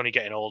Rodgers, and he's only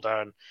getting older.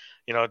 And,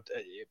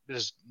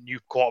 there's new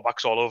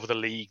quarterbacks all over the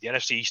league. The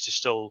NFC East is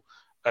still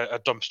a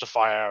dumpster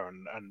fire,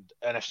 and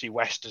NFC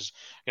West is,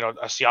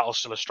 Seattle's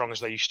still as strong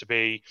as they used to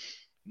be.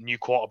 New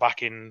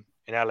quarterback in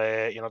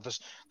LA,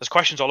 there's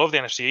questions all over the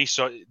NFC East,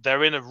 so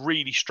they're in a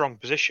really strong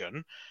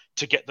position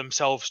to get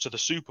themselves to the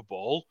Super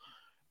Bowl.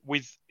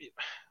 With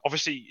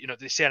obviously,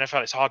 this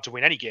NFL, it's hard to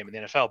win any game in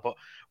the NFL, but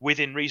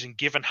within reason,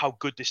 given how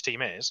good this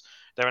team is,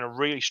 they're in a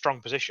really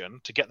strong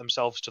position to get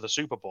themselves to the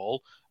Super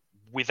Bowl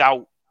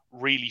without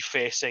really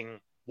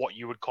facing what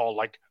you would call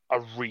like a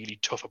really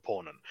tough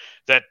opponent.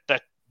 Their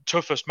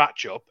toughest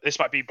matchup, this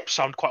might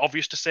sound quite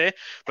obvious to say,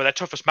 but their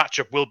toughest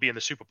matchup will be in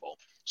the Super Bowl.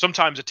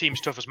 Sometimes a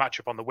team's toughest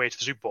matchup on the way to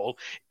the Super Bowl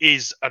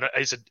is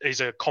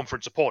a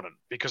conference opponent,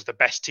 because the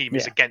best team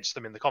is against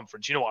them in the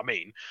conference. You know what I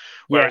mean?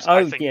 Whereas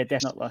I think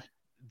definitely.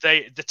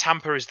 The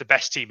Tampa is the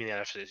best team in the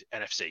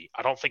NFC.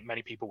 I don't think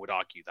many people would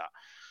argue that.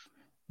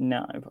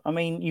 No, I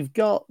mean, you've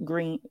got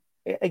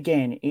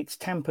it's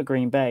Tampa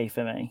Green Bay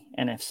for me,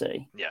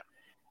 NFC. Yeah.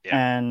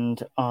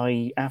 And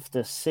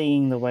after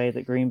seeing the way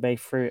that Green Bay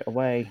threw it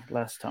away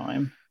last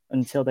time,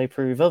 until they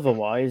prove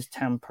otherwise,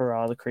 Tampa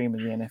are the cream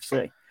of the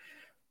NFC.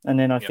 And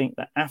then I think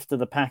that after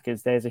the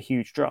Packers, there's a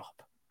huge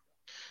drop.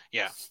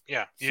 Yeah.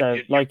 So,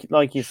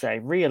 like you say,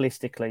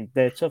 realistically,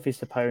 their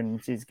toughest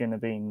opponent is going to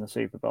be in the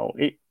Super Bowl.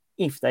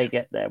 If they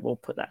get there, we'll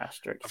put that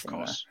asterisk in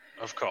there.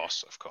 Of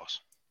course.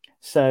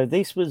 So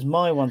this was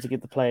my one to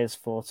give the players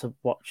for to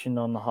watching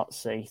on the hot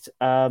seat.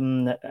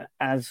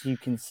 As you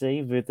can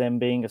see, with them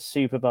being a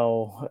Super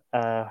Bowl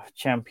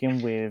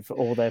champion with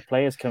all their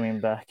players coming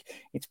back,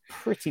 it's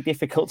pretty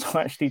difficult to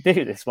actually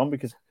do this one,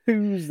 because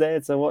who's there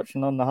to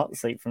watching on the hot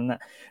seat from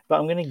that? But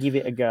I'm going to give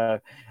it a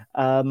go.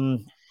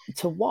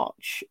 To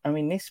watch, I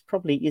mean, this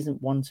probably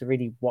isn't one to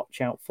really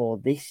watch out for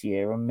this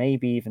year or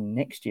maybe even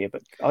next year,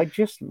 but I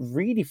just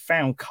really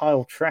found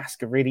Kyle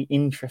Trask a really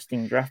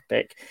interesting draft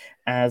pick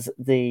as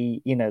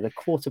the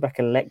quarterback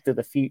elect of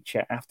the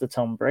future after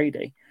Tom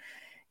Brady.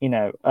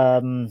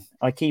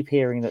 I keep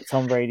hearing that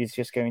Tom Brady is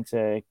just going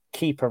to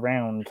keep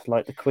around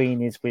like the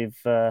Queen is with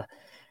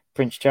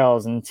Prince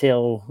Charles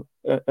until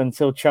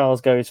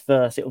Charles goes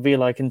first. It'll be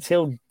like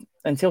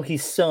until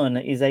his son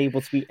is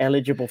able to be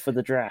eligible for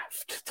the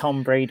draft,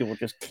 Tom Brady will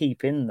just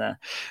keep in there.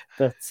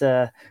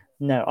 But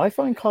no, I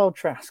find Kyle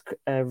Trask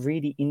a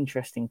really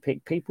interesting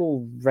pick.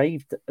 People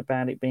raved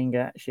about it being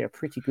actually a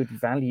pretty good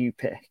value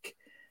pick,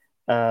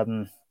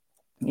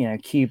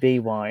 QB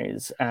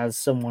wise, as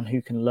someone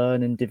who can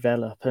learn and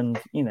develop, and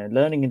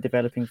learning and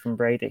developing from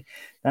Brady.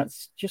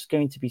 That's just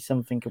going to be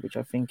something which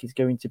I think is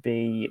going to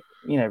be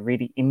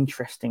really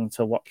interesting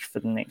to watch for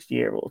the next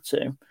year or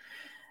two.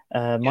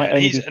 Might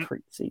only be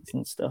pre-seats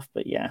and stuff,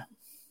 but yeah.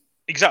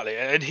 Exactly,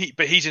 and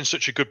he's in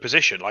such a good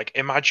position. Like,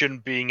 imagine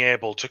being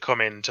able to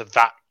come into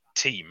that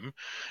team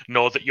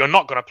know that you're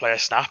not going to play a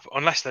snap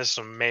unless there's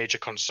some major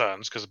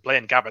concerns, because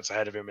Blaine Gabbert's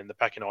ahead of him in the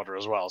pecking order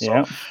as well.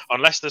 So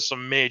unless there's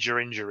some major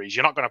injuries,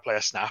 you're not going to play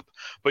a snap,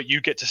 but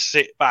you get to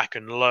sit back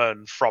and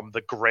learn from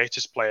the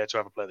greatest player to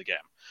ever play the game.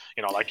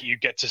 You know, like you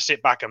get to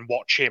sit back and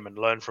watch him and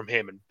learn from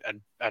him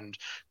and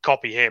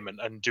copy him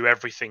and do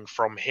everything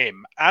from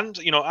him. And,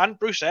 you know, and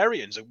Bruce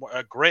Arians,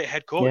 a great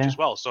head coach as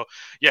well. So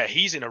yeah,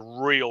 he's in a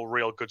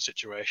real good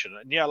situation.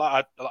 And yeah,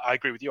 I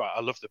agree with you.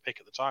 I love the pick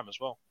at the time as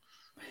well.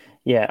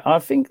 Yeah, I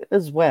think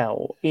as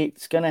well,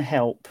 it's going to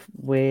help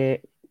where,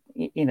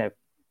 you know,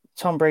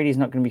 Tom Brady's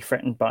not going to be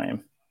threatened by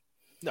him.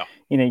 No.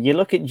 You know, you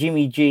look at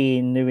Jimmy G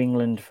in New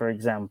England, for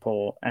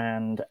example,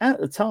 and at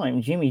the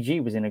time, Jimmy G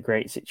was in a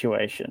great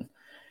situation.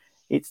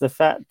 It's the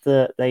fact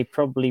that they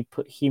probably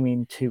put him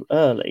in too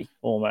early,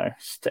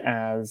 almost,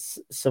 as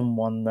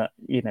someone that,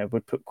 you know,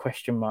 would put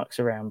question marks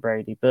around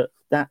Brady. But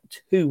that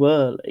too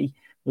early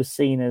was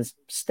seen as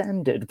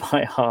standard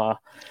by our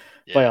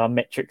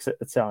metrics at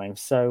the time.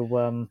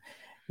 So,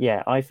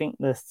 I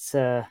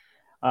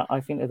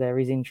think that there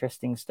is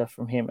interesting stuff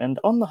from him. And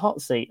on the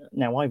hot seat,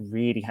 now I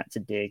really had to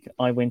dig.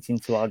 I went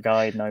into our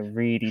guide and I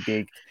really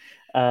digged.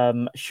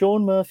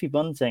 Sean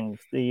Murphy-Bunting,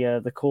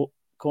 the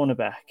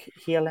cornerback,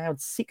 he allowed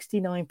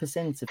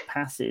 69% of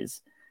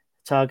passes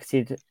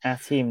targeted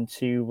at him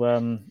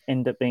to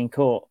end up being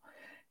caught.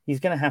 He's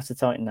going to have to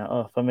tighten that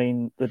up. I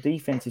mean, the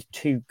defense is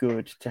too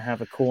good to have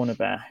a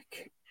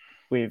cornerback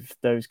with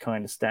those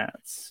kind of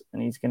stats,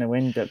 and he's going to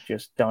end up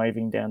just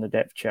diving down the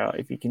depth chart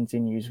if he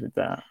continues with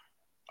that.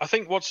 I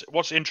think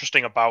what's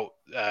interesting about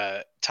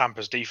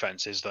Tampa's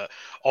defense is that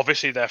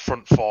obviously their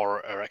front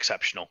four are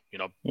exceptional. You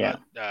know,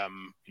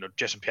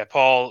 Jason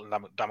Pierre-Paul,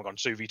 Damagon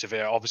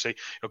Suvi-Tavir, obviously,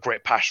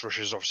 great pass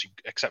rushers, obviously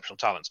exceptional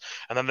talents.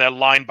 And then their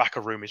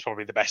linebacker room is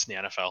probably the best in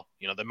the NFL.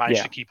 You know, they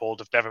managed to keep hold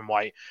of Devin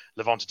White,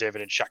 Levonta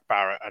David, and Shaq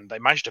Barrett, and they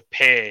managed to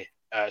pay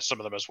some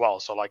of them as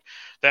well. So, like,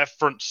 their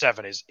front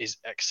seven is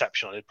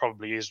exceptional. It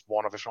probably is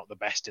one of, if not the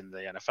best in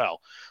the NFL.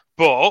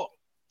 But,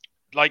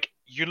 like,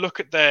 you look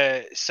at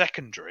their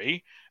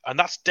secondary, and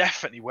that's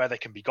definitely where they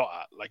can be got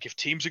at. Like, if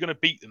teams are going to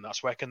beat them,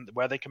 that's where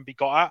they can be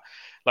got at.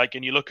 Like,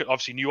 and you look at,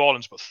 obviously, New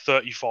Orleans put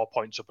 34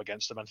 points up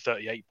against them and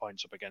 38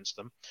 points up against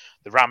them.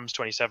 The Rams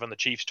 27, the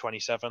Chiefs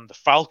 27, the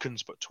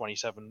Falcons put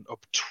 27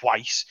 up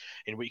twice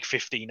in week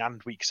 15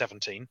 and week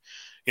 17.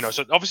 You know,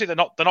 so obviously they're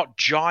not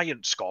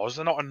giant scores,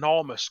 they're not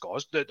enormous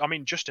scores. I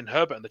mean, Justin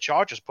Herbert and the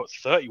Chargers put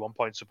 31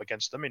 points up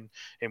against them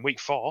in week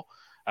 4.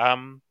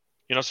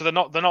 You know, so they're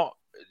not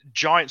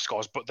giant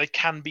scores, but they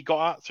can be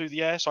got at through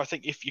the air. So I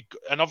think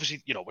and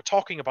obviously, you know, we're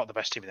talking about the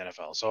best team in the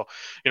NFL. So,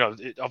 you know,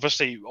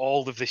 obviously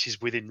all of this is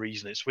within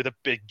reason. It's with a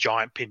big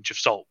giant pinch of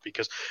salt,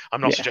 because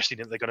I'm not suggesting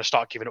that they're going to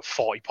start giving up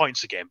 40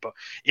 points a game. But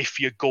if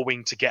you're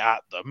going to get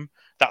at them,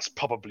 that's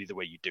probably the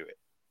way you do it.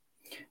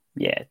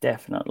 Yeah,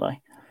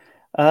 definitely.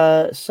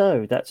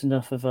 So that's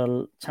enough of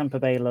a Tampa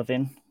Bay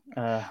loving.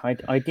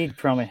 I did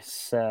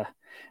promise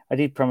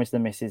the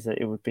missus that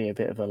it would be a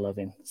bit of a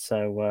loving.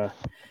 So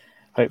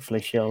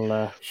hopefully she'll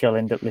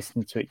end up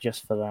listening to it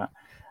just for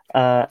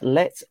that.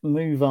 Let's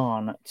move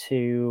on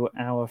to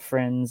our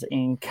friends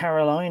in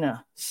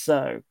Carolina.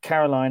 So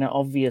Carolina,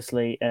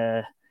 obviously,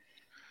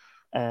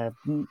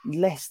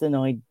 less than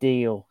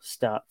ideal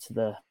start to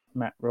the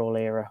Matt Rule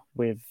era,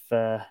 with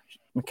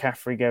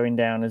McCaffrey going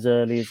down as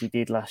early as he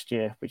did last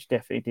year, which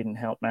definitely didn't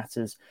help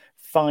matters.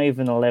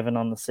 5-11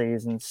 on the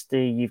season.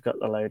 Steve, you've got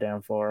the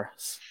lowdown for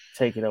us.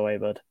 Take it away,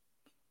 bud.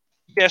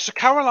 Yeah, so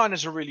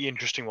Carolina's a really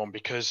interesting one,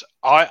 because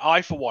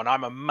I for one,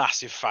 I'm a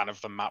massive fan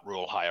of the Matt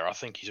Rule hire. I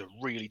think he's a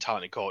really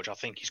talented coach. I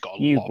think he's got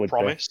a lot of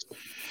promise,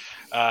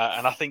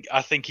 and I think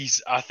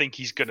he's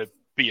going to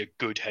be a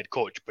good head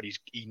coach, but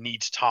he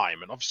needs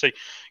time. And obviously,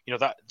 you know,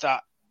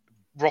 that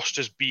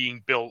roster's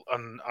being built,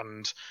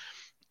 and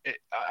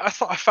I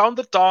found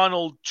the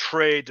Darnold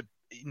trade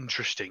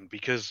interesting,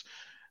 because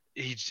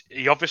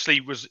he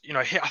obviously was, you know,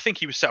 I think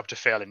he was set up to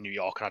fail in New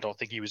York, and I don't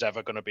think he was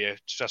ever going to be a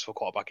successful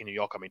quarterback in New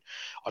York. I mean,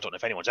 I don't know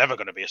if anyone's ever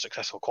going to be a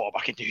successful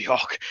quarterback in New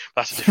York.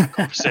 That's a different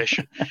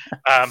conversation.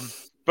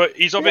 But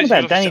he's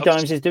obviously Danny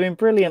Dimes is doing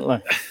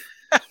brilliantly.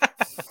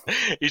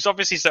 He's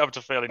obviously set up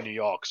to fail in New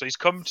York, so he's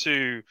come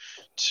to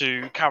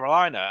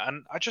Carolina,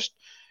 and I just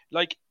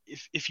like,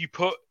 if you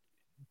put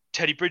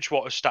Teddy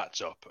Bridgewater's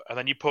stats up, and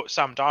then you put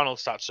Sam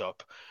Darnold's stats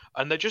up,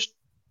 and they're just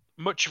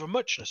much of a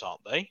muchness,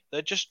 aren't they?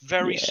 They're just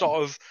very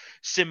sort of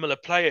similar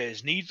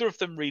players. Neither of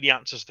them really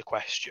answers the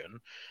question.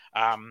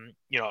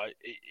 You know,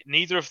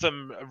 neither of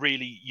them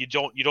really. You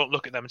don't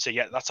look at them and say,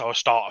 yeah, that's our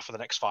starter for the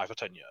next 5 or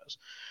 10 years.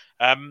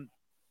 And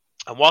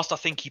whilst I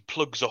think he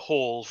plugs a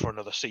hole for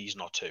another season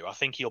or two, I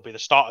think he'll be the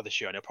starter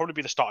this year, and he'll probably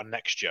be the starter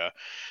next year.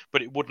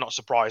 But it would not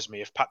surprise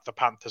me if the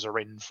Panthers are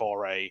in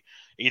for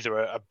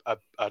either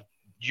a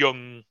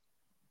young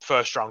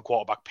first-round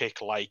quarterback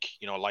pick, like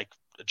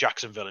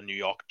Jacksonville and New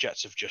York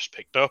Jets have just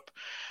picked up,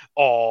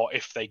 or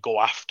if they go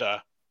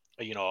after,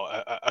 you know,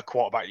 a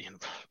quarterback, you know,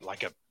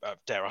 like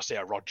dare I say,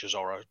 a Rodgers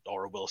or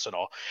a Wilson,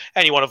 or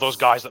any one of those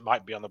guys that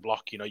might be on the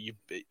block, you know.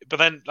 But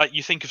then, like,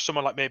 you think of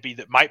someone like maybe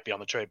that might be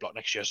on the trade block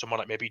next year, someone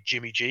like maybe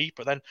Jimmy G,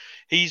 but then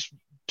he's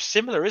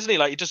similar, isn't he?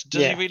 Like, does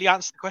he really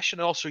answer the question?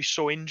 And also, he's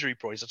so injury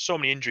prone. He's had so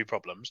many injury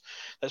problems.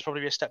 That's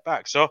probably a step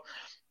back. So,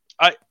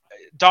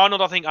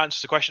 Darnold, I think,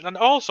 answers the question. And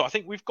also, I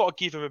think we've got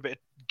to give him a bit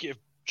of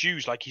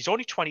dues. Like, he's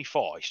only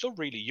 24. He's still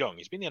really young.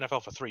 He's been in the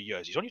NFL for 3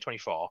 years. He's only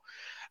 24.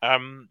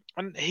 And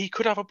he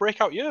could have a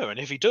breakout year. And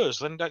if he does,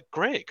 then that's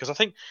great. Because I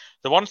think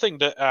the one thing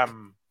that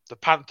the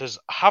Panthers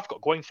have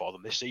got going for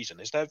them this season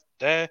is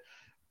their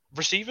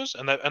receivers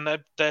and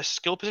their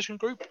skill position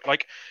group.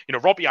 Like,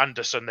 Robbie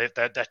Anderson,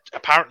 they're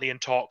apparently in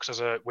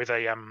talks with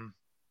an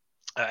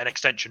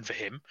extension for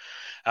him.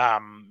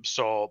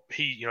 So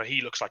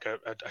he looks like a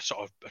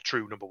sort of a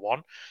true number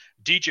one.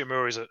 DJ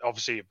Moore is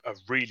obviously a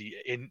really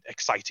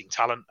exciting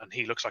talent, and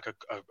he looks like a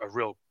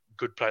real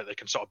good player that they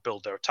can sort of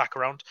build their attack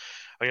around.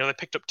 And, they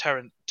picked up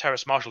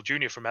Terrace Marshall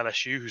Jr. from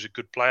LSU, who's a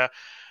good player.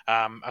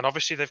 And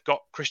obviously they've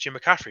got Christian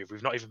McCaffrey,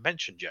 we've not even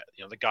mentioned yet.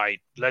 The guy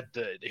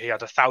he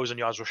had 1,000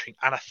 yards rushing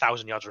and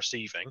 1,000 yards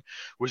receiving,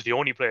 was the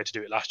only player to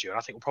do it last year. And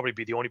I think will probably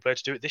be the only player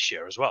to do it this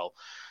year as well.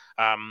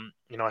 I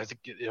think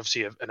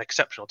obviously an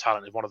exceptional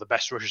talent, is one of the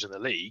best rushers in the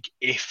league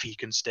if he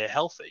can stay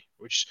healthy,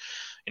 which,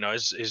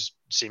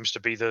 seems to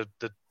be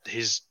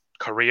his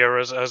career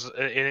as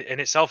in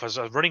itself as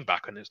a running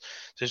back, and it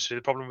seems to be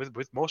the problem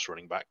with most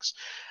running backs.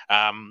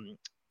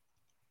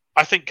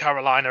 I think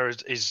Carolina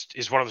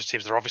is one of those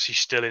teams. They're obviously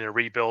still in a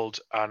rebuild,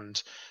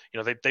 and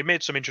they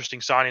made some interesting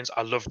signings.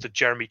 I loved the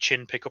Jeremy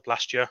Chin pickup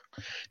last year.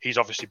 He's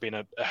obviously been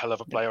a hell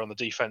of a player on the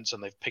defense,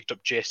 and they've picked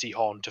up JC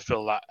Horn to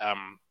fill that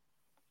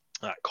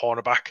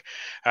cornerback,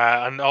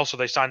 and also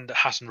they signed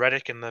Hassan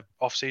Reddick in the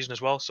offseason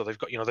as well. So they've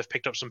got they've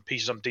picked up some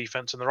pieces on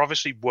defense, and they're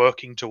obviously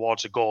working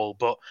towards a goal.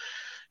 But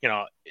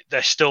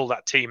they're still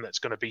that team that's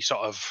going to be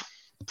sort of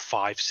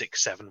 5,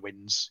 6, 7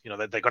 wins. They're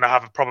going to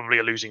have probably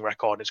a losing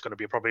record. And it's going to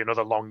be probably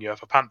another long year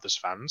for Panthers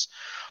fans,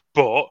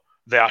 but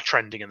they are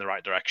trending in the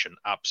right direction.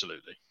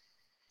 Absolutely.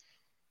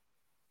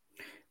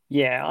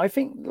 Yeah, I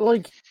think,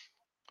 like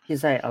you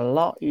say, a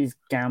lot is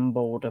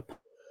gambled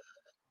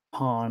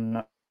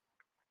upon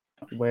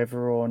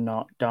whether or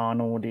not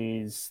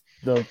Darnold is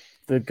the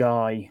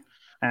guy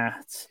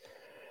at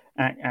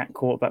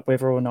quarterback,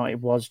 whether or not it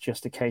was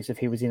just a case of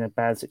he was in a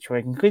bad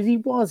situation, because he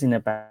was in a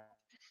bad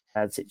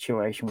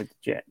situation with the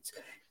Jets.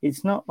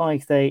 It's not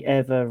like they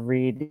ever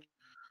really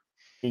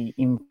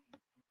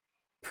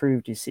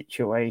improved his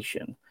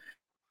situation.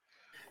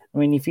 I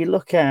mean, if you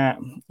look at,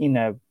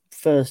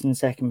 first and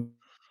second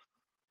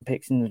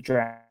picks in the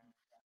draft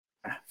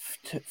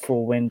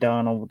for when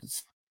Darnold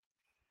was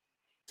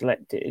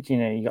selected,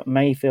 you got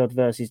Mayfield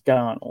versus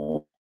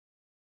Darnold.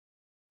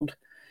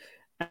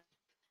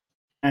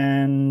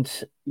 And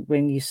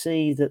when you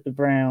see that the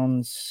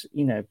Browns,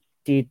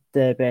 did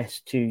their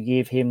best to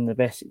give him the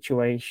best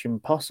situation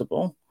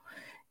possible,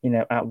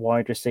 at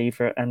wide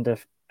receiver and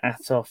at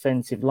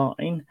offensive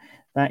line,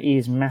 that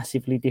is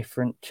massively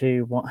different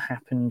to what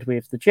happened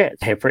with the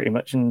Jets here, pretty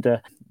much. And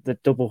the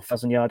double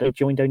 1,000-yarder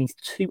joined only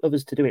 2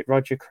 others to do it,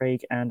 Roger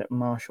Craig and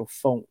Marshall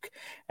Faulk.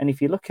 And if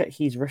you look at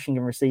his rushing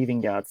and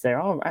receiving yards, they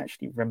are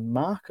actually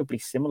remarkably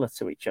similar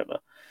to each other.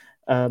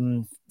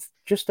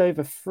 Just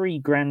over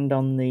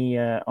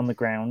 $3,000 on the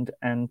ground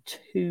and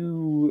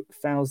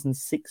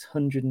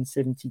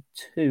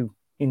 2,672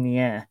 in the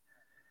air.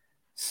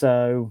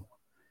 So,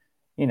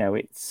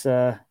 it's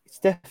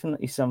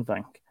definitely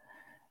something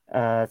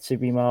to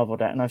be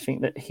marveled at, and I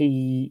think that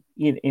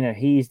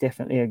he's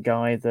definitely a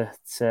guy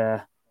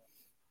that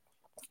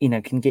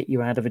can get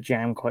you out of a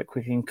jam quite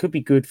quickly, and could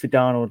be good for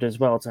Darnold as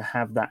well to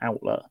have that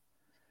outlet.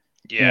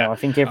 Yeah, I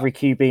think every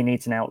QB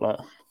needs an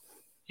outlet.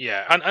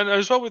 Yeah, and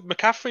as well with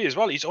McCaffrey as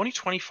well, he's only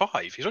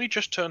 25. He's only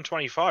just turned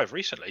 25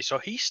 recently, so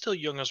he's still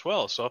young as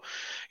well. So,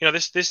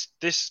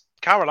 this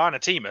Carolina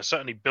team is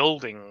certainly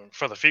building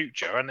for the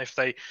future. And if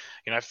they,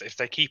 if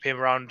they keep him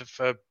around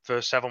for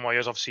 7 more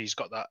years, obviously he's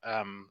got that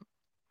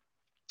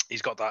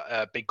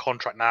big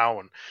contract now,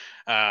 and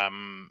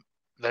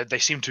they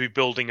seem to be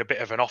building a bit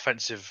of an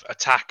offensive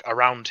attack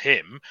around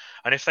him.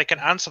 And if they can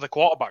answer the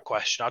quarterback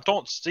question, I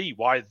don't see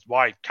why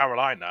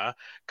Carolina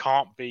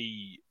can't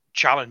be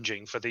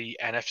challenging for the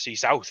NFC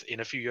South in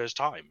a few years'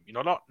 time.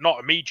 Not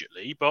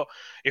immediately, but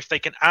if they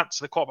can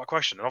answer the quarterback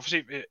question, and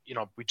obviously,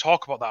 we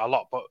talk about that a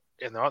lot, but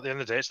at the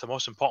end of the day, it's the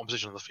most important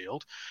position on the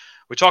field.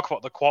 We talk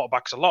about the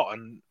quarterbacks a lot,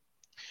 and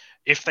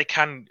if they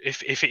can,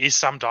 if it is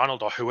Sam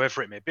Darnold or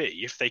whoever it may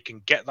be, if they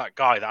can get that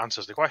guy that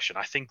answers the question,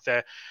 I think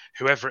that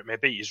whoever it may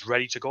be is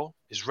ready to go,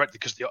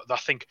 because I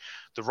think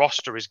the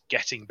roster is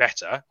getting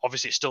better.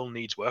 Obviously, it still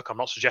needs work. I'm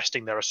not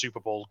suggesting they're a Super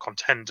Bowl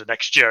contender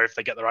next year if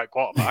they get the right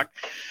quarterback,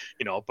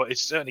 but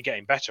it's certainly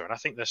getting better, and I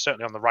think they're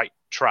certainly on the right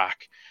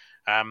track.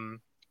 And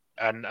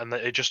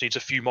it just needs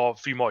a few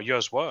more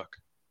years' work.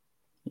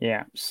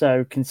 Yeah.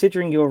 So,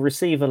 considering your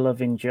receiver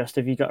loving,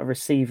 have you got a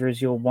receiver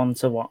as your one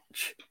to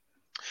watch?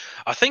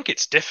 I think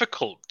it's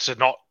difficult to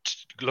not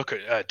look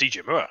at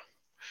DJ Moore.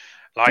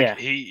 Like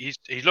he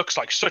looks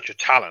like such a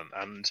talent,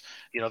 and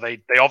they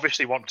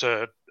obviously want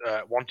to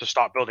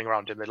start building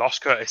around him. They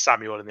lost Curtis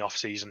Samuel in the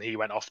offseason. He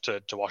went off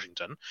to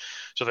Washington,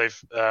 so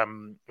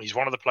he's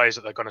one of the players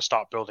that they're going to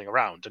start building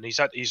around. And he's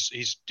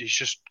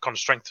just gone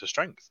strength to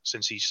strength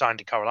since he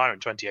signed in Carolina in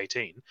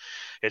 2018. He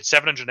had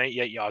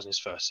 788 yards in his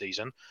first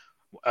season,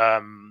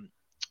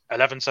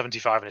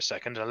 1175 in his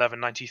second, and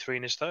 1193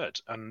 in his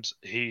third. And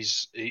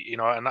he's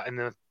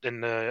and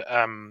in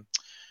the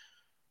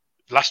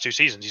last two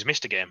seasons, he's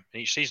missed a game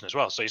in each season as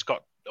well. So he's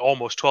got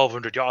almost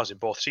 1,200 yards in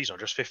both seasons,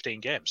 just 15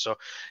 games. So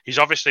he's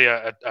obviously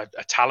a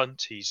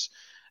talent. He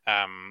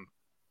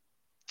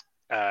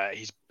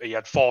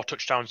had 4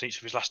 touchdowns in each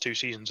of his last two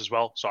seasons as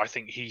well. So I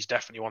think he's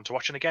definitely one to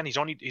watch. And again, he's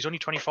only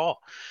 24.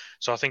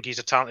 So I think he's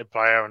a talented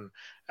player.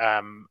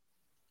 And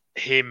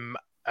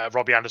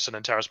Robbie Anderson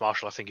and Terrace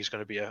Marshall, I think is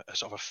going to be a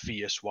sort of a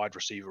fierce wide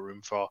receiver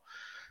room for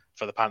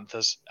the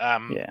Panthers.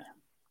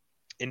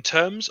 In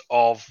terms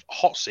of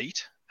hot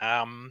seat,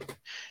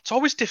 it's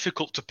always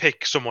difficult to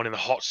pick someone in the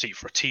hot seat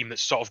for a team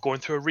that's sort of going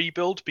through a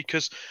rebuild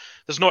because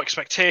there's no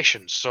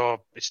expectations.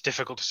 So it's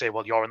difficult to say,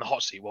 well, you're in the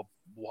hot seat. Well,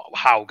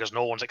 how? Because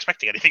no one's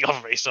expecting anything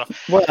of me. So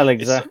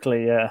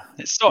exactly,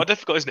 it's sort of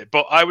difficult, isn't it?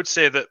 But I would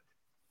say that,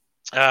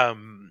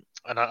 and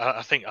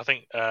I think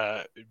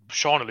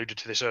Sean alluded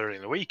to this earlier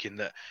in the week, in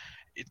that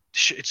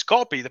it's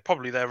got to be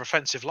probably their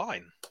offensive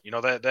line.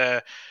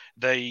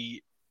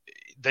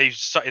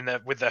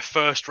 With their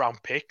first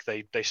round pick,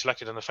 they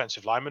selected an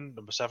offensive lineman,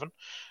 number 7.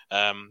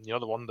 The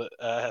one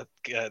that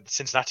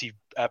Cincinnati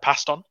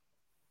passed on.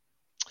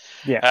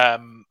 Yeah.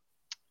 And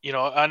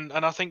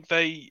I think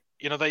they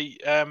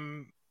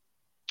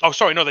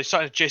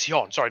signed J.C.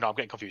 Horn. Sorry, no, I'm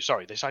getting confused.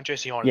 Sorry, they signed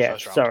J.C. Horn in the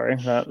first round.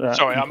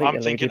 Sorry,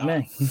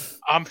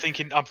 I'm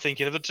thinking of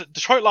the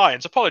Detroit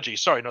Lions.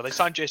 Apologies. Sorry, no, they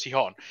signed J.C.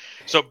 Horn.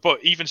 So,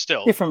 but even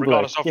still, different blue.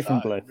 I'm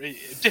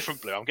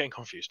getting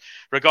confused.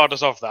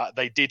 Regardless of that,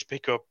 they did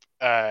pick up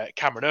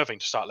Cameron Irving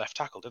to start left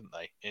tackle, didn't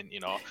they?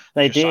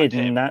 They did,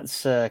 and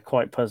that's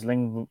quite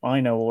puzzling. I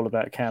know all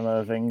about Cam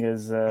Irving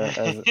as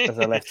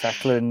a left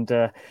tackle,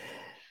 and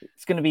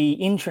it's going to be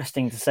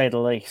interesting to say the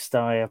least.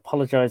 I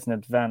apologise in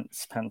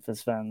advance,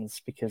 Panthers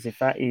fans, because if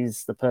that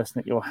is the person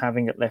that you're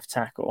having at left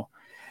tackle,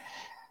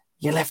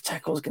 your left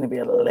tackle is going to be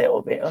a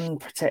little bit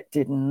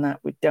unprotected, and that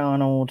with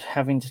Darnold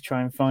having to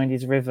try and find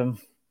his rhythm.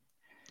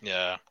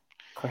 Yeah.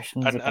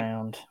 Questions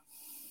abound.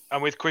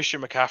 And with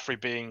Christian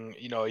McCaffrey being,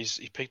 he's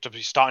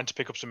starting to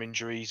pick up some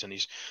injuries, and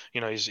he's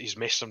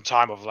missed some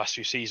time over the last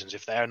few seasons.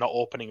 If they're not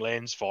opening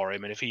lanes for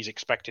him, and if he's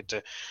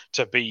expected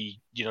to be,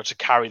 to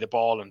carry the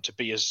ball and to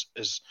be as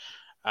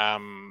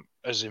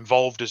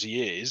involved as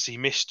he is, he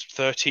missed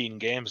 13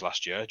 games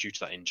last year due to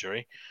that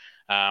injury.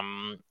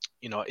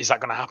 Is that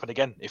going to happen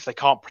again if they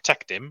can't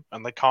protect him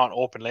and they can't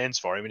open lanes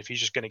for him, and if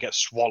he's just going to get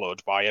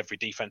swallowed by every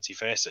defense he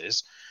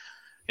faces?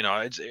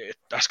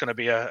 That's going to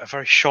be a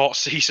very short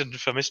season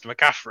for Mr.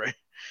 McCaffrey.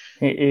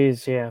 It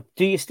is, yeah.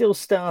 Do you still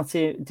start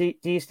it? Do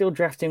you still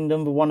draft him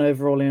number 1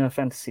 overall in a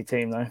fantasy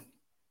team, though?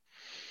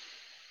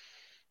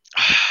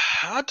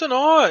 I don't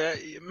know.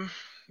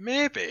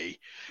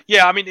 Maybe.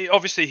 Yeah, I mean,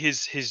 obviously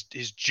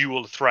his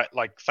dual threat,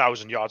 like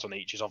 1,000 yards on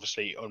each, is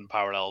obviously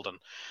unparalleled, and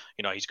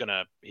he's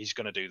gonna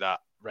do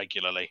that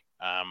regularly.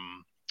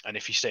 And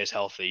if he stays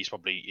healthy,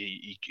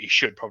 he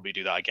should probably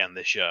do that again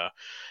this year.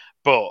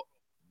 But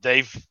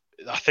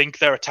I think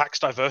their attack's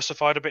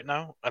diversified a bit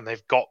now, and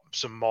they've got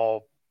some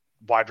more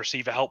wide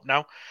receiver help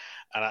now.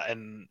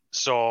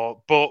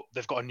 But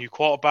they've got a new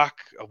quarterback,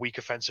 a weak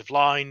offensive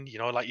line.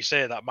 Like you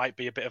say, that might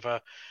be a bit of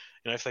a,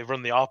 if they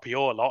run the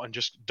RPO a lot and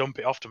just dump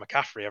it off to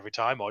McCaffrey every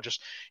time, or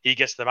just he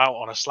gets them out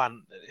on a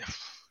slant.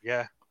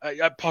 Yeah,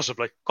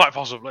 possibly, quite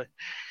possibly.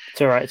 It's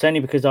all right. It's only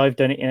because I've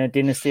done it in a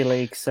dynasty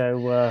league,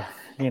 so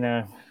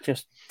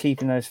just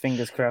keeping those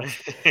fingers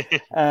crossed.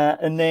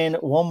 And then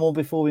one more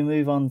before we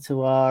move on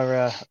to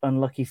our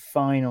unlucky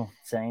final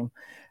team.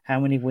 How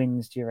many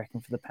wins do you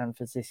reckon for the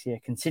Panthers this year,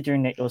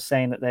 considering that you're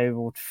saying that they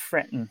will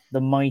threaten the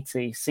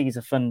mighty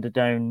Caesar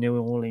Thunderdome New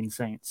Orleans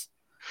Saints?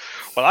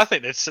 Well, I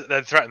think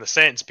they'd threaten the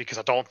Saints because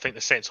I don't think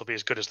the Saints will be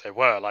as good as they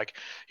were. Like,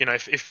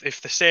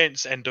 if the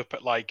Saints end up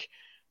at like,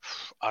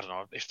 I don't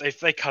know, if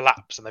they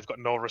collapse and they've got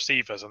no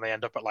receivers and they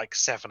end up at like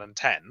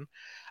 7-10,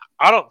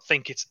 I don't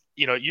think it's,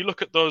 you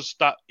look at those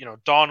that,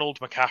 Darnold,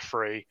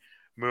 McCaffrey,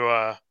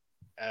 Moore,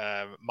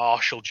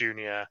 Marshall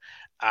Jr.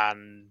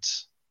 and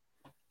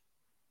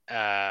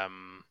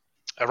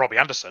Robbie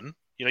Anderson.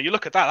 You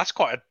look at that, that's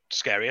quite a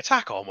scary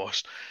attack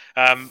almost.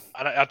 And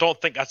I don't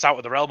think that's out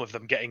of the realm of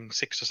them getting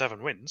 6 or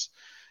 7 wins.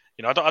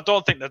 I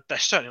don't think that they're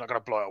certainly not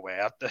going to blow it away.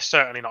 They're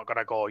certainly not going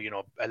to go,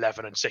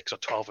 11-6 or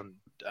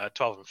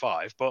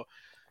 12-5. But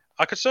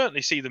I could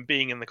certainly see them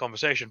being in the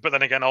conversation. But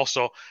then again,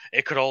 also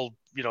it could all,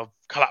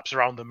 collapse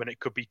around them, and it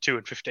could be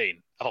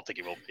 2-15. I don't think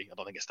it will be. I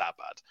don't think it's that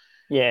bad.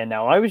 Yeah,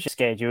 no, I was just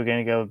scared you were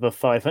going to go above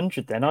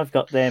 500. Then I've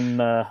got them.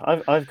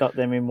 I've got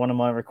them in one of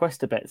my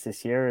requester bets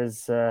this year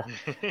as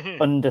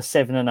under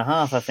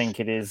 7.5. I think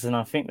it is, and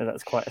I think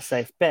that's quite a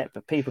safe bet.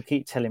 But people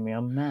keep telling me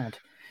I'm mad.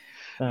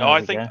 No,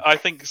 I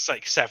think it's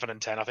like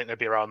 7-10. I think they'd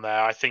be around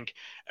there. I think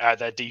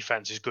their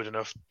defense is good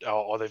enough,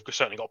 or they've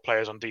certainly got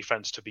players on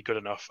defense to be good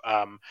enough.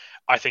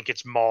 I think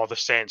it's more the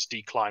Saints'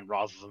 decline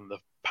rather than the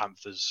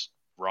Panthers'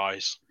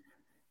 rise.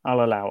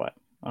 I'll allow it.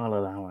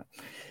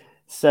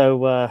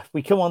 So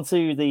we come on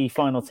to the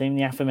final team,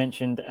 the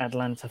aforementioned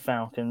Atlanta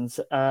Falcons.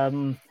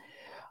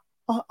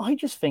 I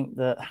just think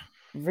that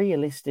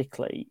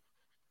realistically,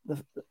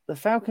 the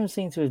Falcons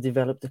seem to have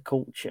developed a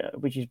culture,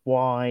 which is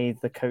why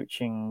the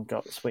coaching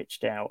got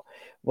switched out,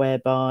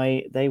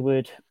 whereby they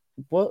would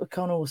work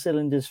on all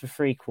cylinders for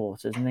 3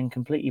 quarters and then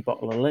completely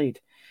bottle a lead.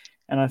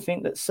 And I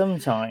think that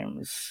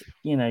sometimes,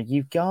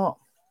 you've got...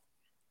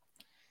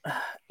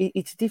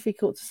 It's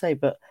difficult to say,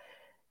 but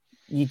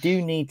you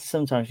do need to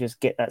sometimes just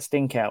get that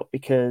stink out,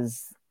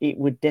 because it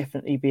would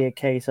definitely be a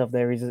case of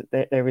there is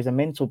a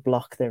mental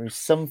block, there is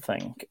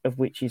something of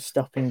which is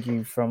stopping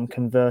you from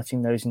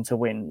converting those into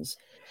wins.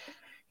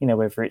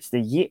 Whether it's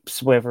the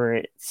yips, whether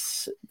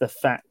it's the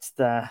fact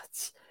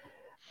that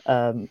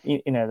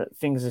that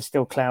things are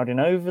still clouding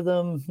over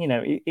them.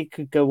 It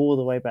could go all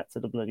the way back to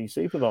the bloody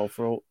Super Bowl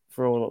for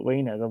all that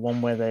we know, the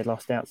one where they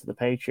lost out to the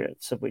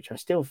Patriots, of which I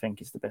still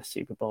think is the best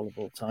Super Bowl of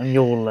all time.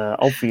 You'll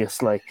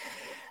obviously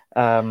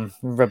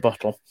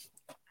rebuttal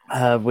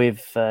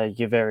with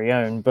your very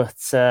own, but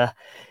so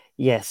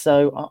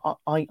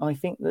I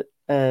think that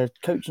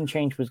coaching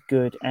change was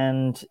good,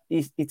 and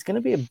it's going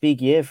to be a big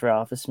year for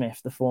Arthur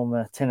Smith, the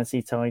former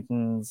Tennessee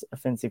Titans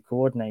offensive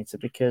coordinator,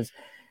 because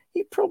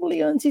he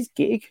probably earned his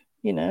gig.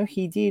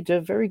 He did a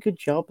very good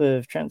job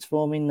of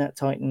transforming that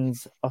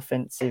Titans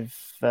offense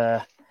into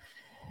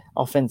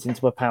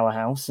a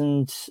powerhouse,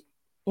 and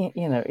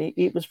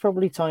it was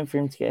probably time for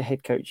him to get a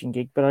head coaching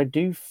gig. But I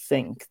do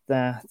think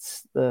that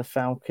the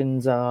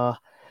Falcons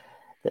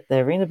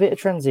they're in a bit of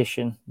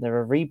transition. They're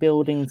a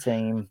rebuilding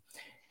team.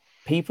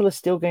 People are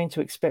still going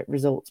to expect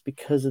results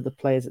because of the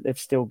players that they've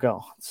still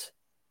got.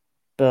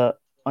 But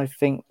I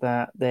think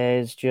that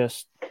there's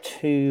just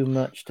too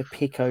much to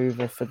pick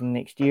over for the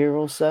next year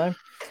or so.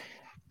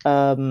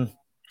 No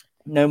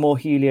more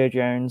Julio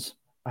Jones.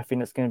 I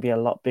think it's going to be a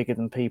lot bigger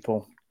than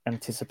people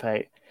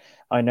anticipate.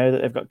 I know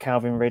that they've got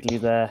Calvin Ridley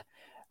there.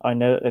 I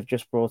know that they've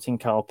just brought in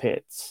Kyle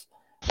Pitts.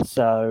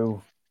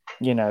 So,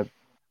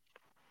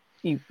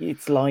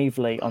 it's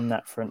lively on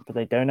that front, but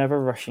they don't have a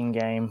rushing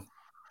game.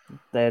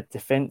 Their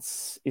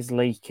defense is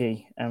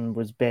leaky and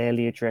was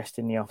barely addressed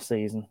in the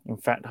offseason. In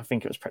fact, I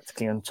think it was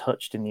practically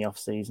untouched in the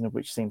offseason,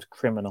 which seems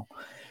criminal.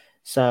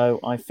 So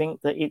I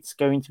think that it's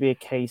going to be a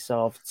case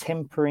of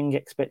tempering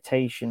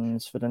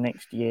expectations for the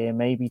next year,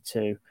 maybe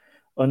 2.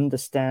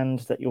 Understand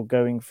that you're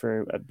going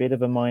through a bit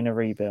of a minor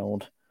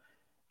rebuild,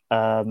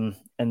 and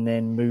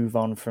then move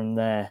on from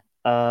there.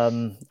 They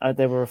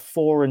were a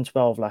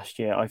 4-12 last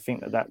year. I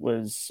think that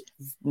was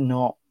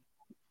not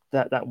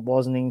that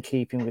wasn't in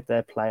keeping with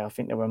their play. I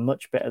think they were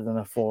much better than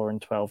a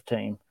 4-12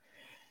 team.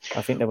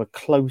 I think they were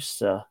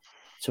closer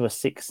to a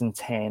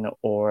 6-10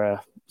 or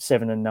a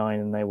 7-9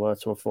 than they were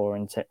to a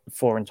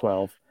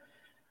 4-12.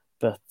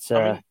 But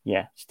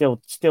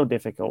still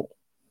difficult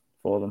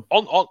for them.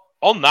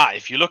 On that,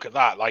 if you look at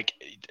that, like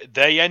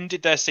they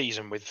ended their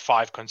season with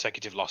 5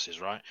 consecutive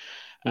losses, right?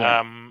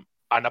 Yeah.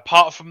 And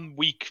apart from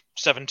week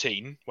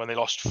 17, when they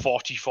lost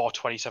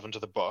 44-27 to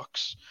the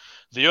Bucs,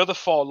 the other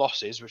 4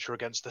 losses, which were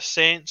against the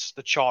Saints,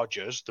 the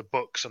Chargers, the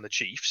Bucs, and the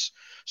Chiefs.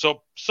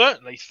 So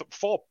certainly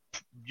 4,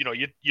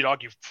 you'd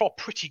argue 4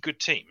 pretty good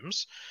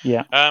teams.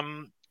 Yeah.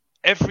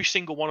 Every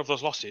single one of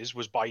those losses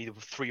was by either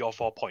 3 or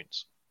 4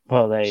 points.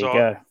 Well, there you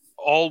go.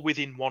 All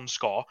within 1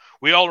 score.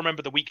 We all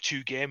remember the week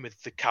 2 game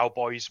with the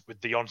Cowboys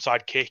with the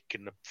onside kick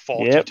and the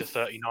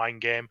 40-39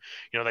 game.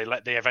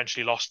 They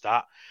eventually lost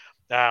that.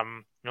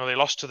 They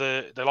lost to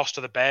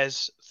the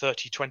Bears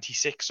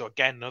 30-26, so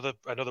again another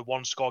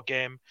 1-score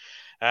game.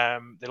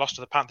 They lost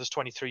to the Panthers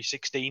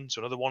 23-16,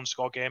 so another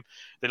 1-score game.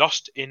 They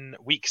lost in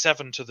week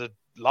 7 to the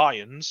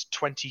Lions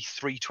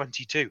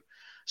 23-22.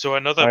 So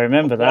another. I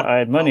remember that. I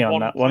had money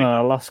on that one, and I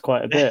lost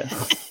quite a bit.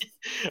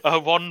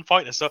 1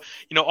 pointer. So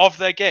of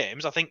their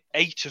games, I think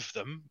 8 of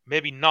them,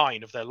 maybe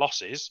 9 of their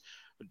losses,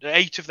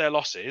 8 of their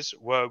losses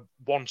were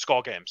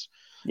 1-score games.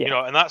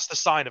 Yeah. And that's the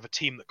sign of a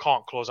team that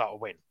can't close out a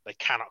win. They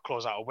cannot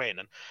close out a win.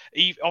 And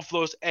of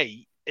those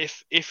 8,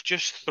 if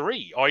just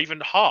 3 or even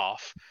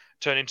half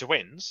turn into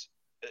wins,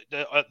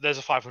 there's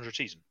a 500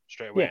 season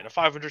straight away. Yeah. And a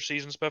 500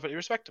 season is perfectly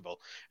respectable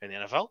in the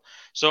NFL.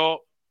 So,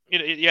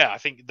 I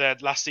think their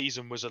last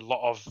season was a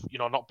lot of,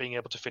 not being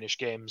able to finish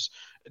games.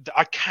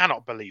 I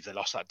cannot believe they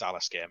lost that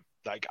Dallas game.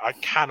 Like, I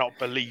cannot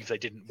believe they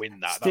didn't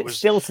win that.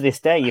 Still to this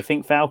day, you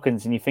think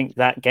Falcons and you think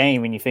that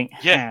game and you think,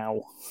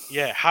 how?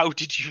 Yeah, how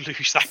did you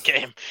lose that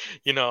game?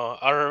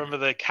 I remember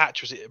the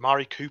catch, was it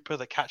Amari Cooper,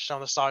 the catch down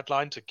the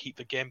sideline to keep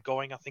the game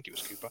going? I think it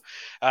was Cooper.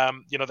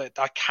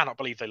 I cannot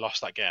believe they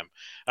lost that game.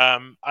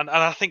 And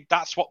I think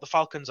that's what the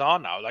Falcons are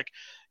now. Like,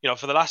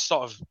 for the last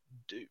sort of,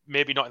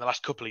 maybe not in the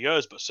last couple of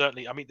years, but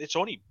certainly, I mean, it's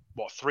only,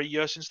 3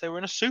 years since they were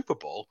in a Super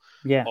Bowl?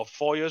 Yeah. Or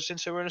 4 years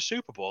since they were in a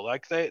Super Bowl.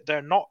 Like, they're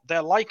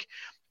like,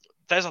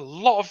 there's a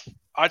lot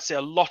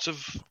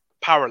of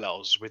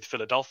parallels with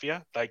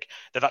Philadelphia. Like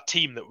they're that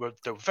team they were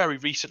very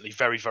recently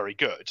very, very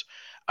good,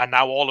 and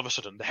now all of a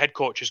sudden the head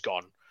coach is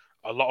gone,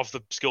 a lot of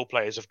the skill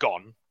players have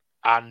gone,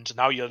 and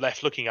now you're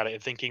left looking at it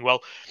and thinking,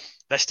 well,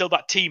 they're still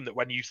that team that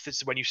when you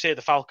say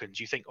the Falcons,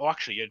 you think, oh,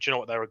 actually, do you know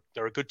what?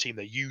 They're a good team.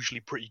 They're usually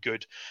pretty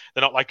good.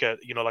 They're not like a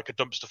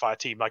dumpster fire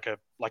team, like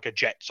a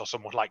Jets or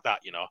someone like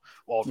that.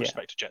 All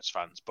respect to Jets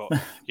fans, but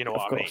you know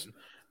what I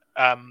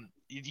mean.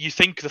 You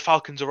think the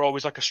Falcons are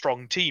always like a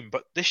strong team,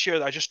 but this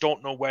year I just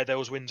don't know where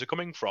those wins are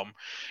coming from.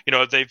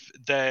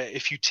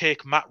 If you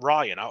take Matt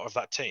Ryan out of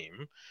that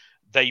team,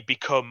 they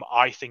become,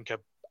 I think, a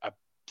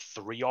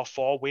 3 or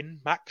 4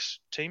 win max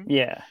team.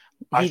 Yeah,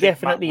 he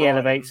definitely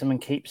elevates them and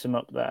keeps them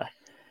up there.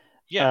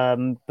 Yeah,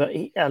 but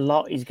a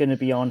lot is going to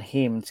be on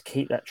him to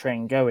keep that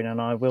trend going,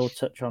 and I will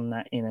touch on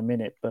that in a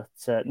minute. But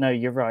no,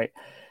 you're right.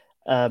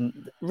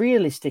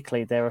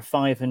 Realistically, they're a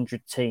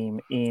 500 team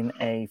in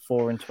a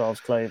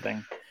 4-12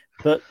 clothing,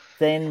 but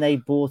then they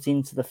bought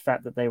into the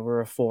fact that they were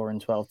a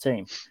 4-12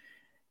 team.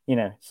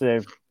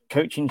 So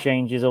coaching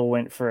changes all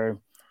went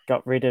through,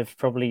 got rid of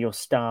probably your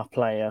star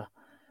player,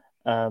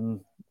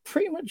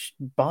 pretty much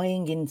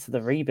buying into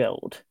the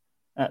rebuild.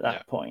 At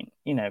that point,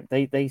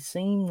 they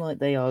seem like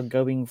they are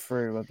going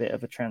through a bit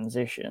of a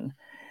transition,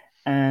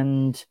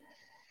 and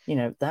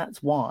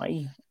that's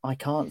why I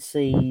can't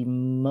see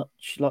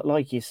much.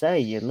 Like you say,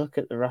 you look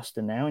at the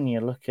roster now and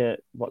you look at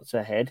what's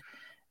ahead,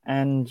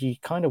 and you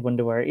kind of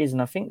wonder where it is.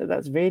 And I think that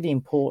that's really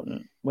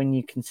important when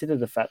you consider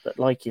the fact that,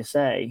 like you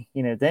say,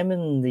 them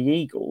and the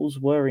Eagles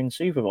were in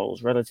Super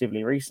Bowls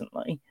relatively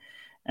recently,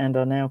 and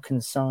are now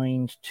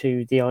consigned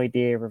to the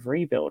idea of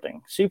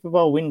rebuilding. Super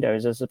Bowl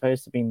windows are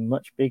supposed to be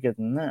much bigger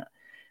than that.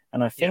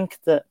 And I think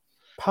that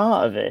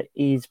part of it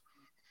is,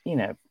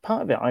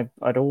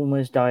 I'd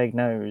almost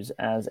diagnose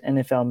as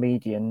NFL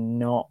media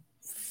not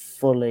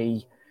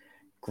fully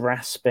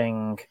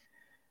grasping.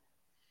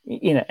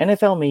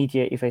 NFL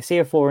media, if they see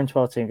a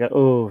 4-12 team, go,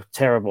 oh,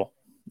 terrible.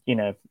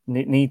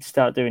 Need to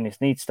start doing this,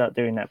 need to start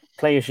doing that.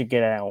 Players should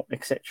get out,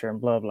 etc.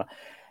 and blah, blah.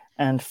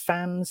 And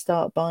fans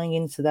start buying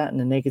into that, and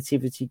the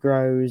negativity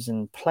grows,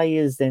 and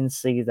players then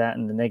see that,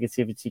 and the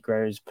negativity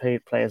grows.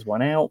 Players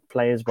want out,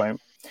 players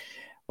won't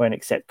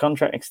accept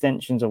contract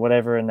extensions or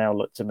whatever, and they'll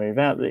look to move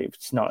out.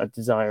 It's not a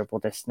desirable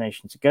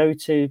destination to go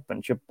to.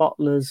 Bunch of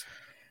bottlers,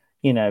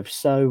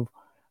 So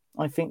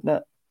I think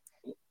that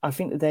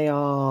they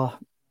are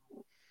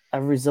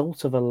a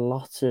result of a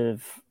lot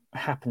of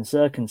happen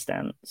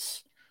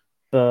circumstance,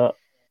 but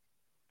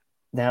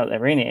now that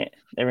they're in it,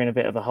 they're in a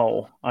bit of a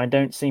hole. I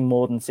don't see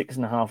more than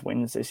 6.5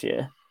 wins this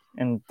year,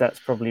 and that's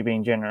probably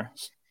being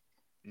generous.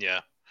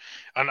 Yeah.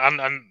 And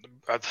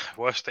the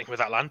worst thing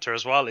with Atlanta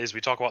as well is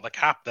we talk about the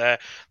cap there.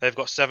 They've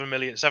got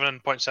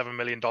 $7.7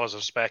 million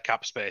of spare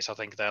cap space. I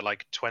think they're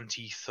like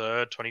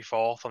 23rd,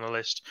 24th on the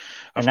list.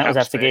 And that was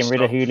after getting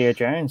rid of Julio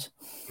Jones.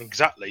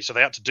 Exactly. So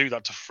they had to do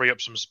that to free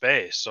up some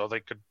space, so they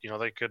could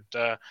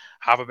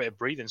have a bit of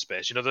breathing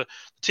space. The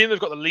team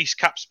that's got the least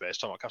cap space,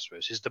 talking about cap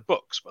space, is the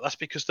Bucs, but that's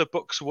because the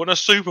Bucs won a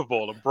Super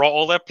Bowl and brought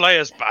all their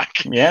players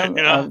back. Yeah,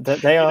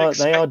 they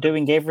are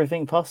doing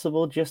everything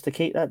possible just to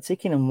keep that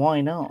ticking, and why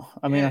not?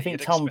 I mean, I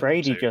think Tom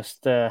Brady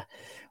just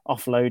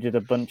offloaded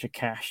a bunch of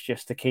cash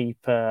just to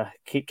keep the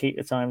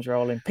times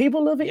rolling.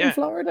 People love it in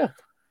Florida.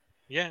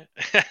 Yeah.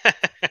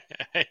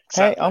 Exactly.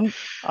 Hey,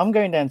 I'm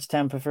going down to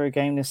Tampa for a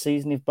game this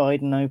season if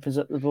Biden opens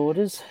up the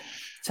borders.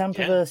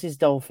 Tampa versus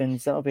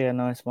Dolphins, that'll be a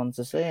nice one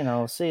to see, and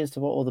I'll see as to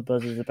what all the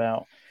buzz is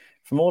about.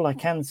 From all I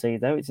can see,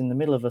 though, it's in the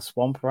middle of a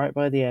swamp right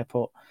by the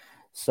airport.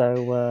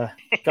 So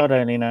God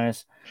only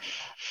knows.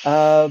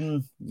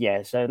 So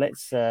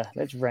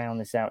let's round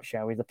this out,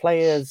 shall we? The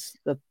player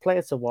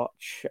to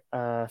watch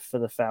for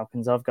the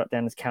Falcons, I've got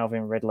down as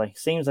Calvin Ridley.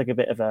 Seems like a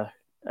bit of a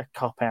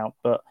cop out,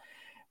 but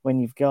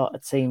when you've got a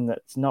team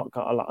that's not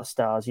got a lot of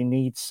stars, you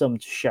need some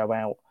to show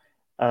out.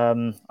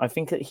 I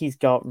think that he's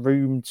got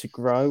room to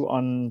grow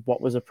on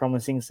what was a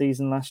promising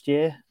season last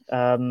year.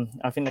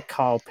 I think that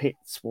Kyle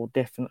Pitts will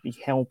definitely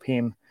help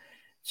him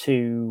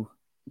to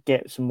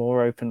get some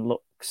more open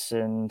looks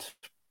and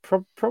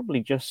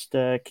probably just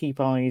keep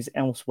eyes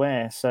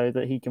elsewhere so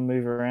that he can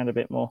move around a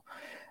bit more.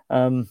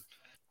 And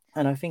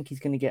I think he's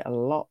going to get a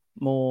lot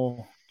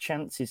more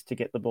chances to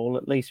get the ball,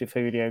 at least with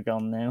Julio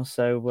gone now.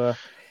 So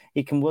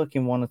he can work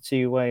in one or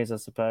two ways, I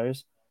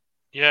suppose.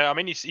 Yeah, I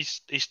mean, he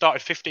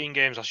started 15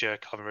 games last year,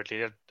 Calvin Ridley.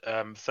 He had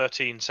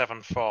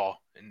 13-7-4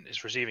 in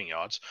his receiving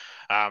yards.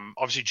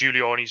 Obviously,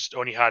 Julio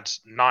only had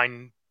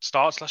 9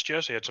 starts last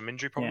year, so he had some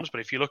injury problems. Yeah. But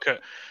if you look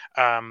at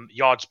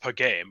yards per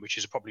game, which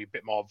is probably a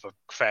bit more of a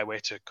fair way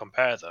to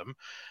compare them,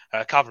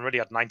 Calvin Ridley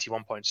had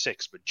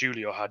 91.6, but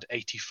Julio had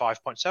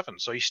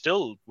 85.7. So he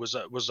still was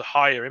a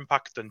higher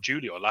impact than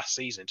Julio last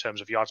season in terms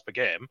of yards per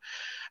game.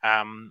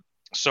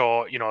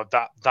 So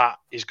that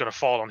is going to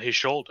fall on his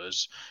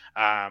shoulders.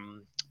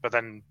 But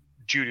then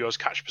Julio's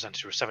catch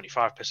percentage was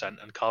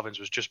 75%, and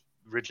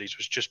Ridley's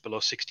was just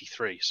below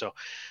 63. So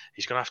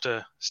he's going to have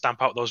to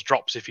stamp out those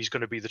drops if he's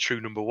going to be the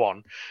true number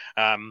one.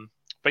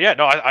 But yeah,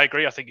 no, I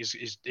agree. I think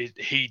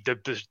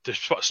the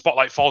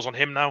spotlight falls on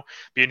him now.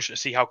 Be interesting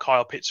to see how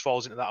Kyle Pitts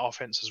falls into that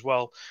offense as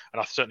well.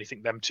 And I certainly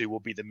think them two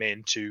will be the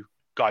main two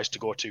guys to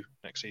go to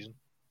next season.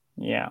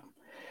 Yeah.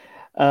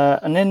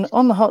 And then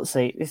on the hot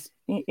seat,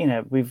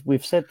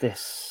 we've said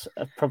this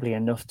probably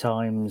enough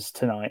times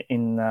tonight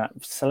in that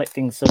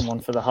selecting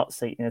someone for the hot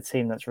seat in a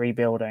team that's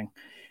rebuilding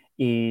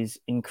is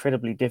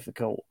incredibly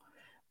difficult.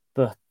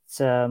 But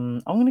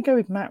I'm going to go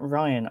with Matt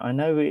Ryan. I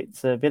know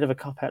it's a bit of a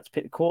cop-out to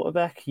pick the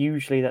quarterback.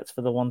 Usually that's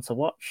for the one to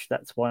watch.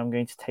 That's why I'm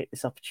going to take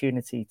this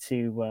opportunity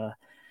to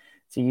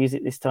use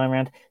it this time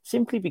around,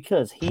 simply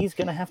because he's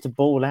going to have to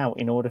ball out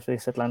in order for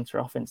this Atlanta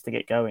offense to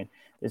get going.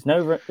 There's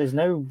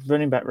no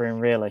running back room,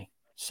 really.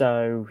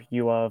 So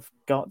you have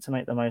got to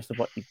make the most of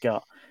what you've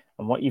got.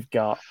 And what you've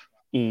got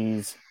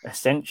is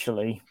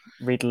essentially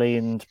Ridley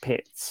and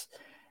Pitts.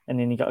 And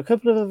then you got a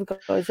couple of other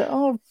guys that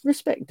are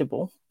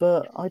respectable,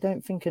 but I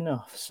don't think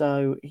enough.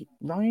 So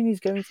Ryan is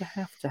going to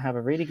have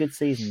a really good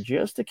season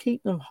just to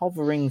keep them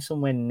hovering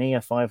somewhere near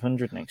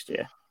 500 next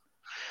year.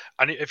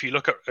 And if you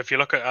look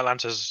at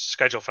Atlanta's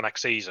schedule for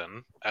next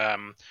season,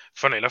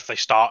 funnily enough, they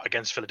start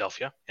against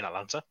Philadelphia in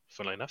Atlanta.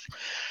 Funnily enough,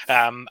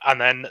 and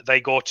then they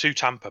go to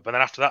Tampa. But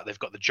then after that, they've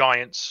got the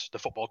Giants, the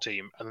football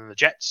team, and then the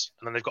Jets,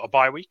 and then they've got a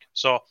bye week.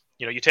 So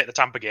you take the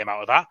Tampa game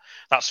out of that.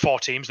 That's 4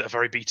 teams that are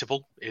very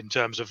beatable in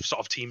terms of sort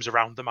of teams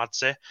around them. I'd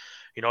say,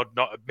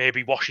 not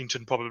maybe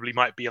Washington probably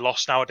might be a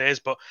loss nowadays,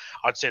 but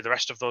I'd say the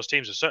rest of those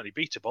teams are certainly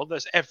beatable.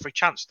 There's every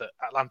chance that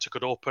Atlanta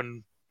could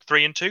open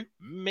 3-2,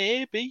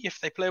 maybe if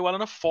they play well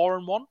enough,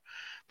 4-1,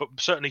 but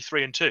certainly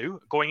 3-2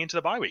 going into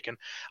the bye week, and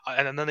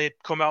then they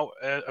come out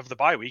of the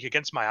bye week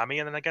against Miami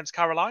and then against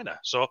Carolina.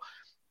 So,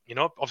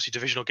 obviously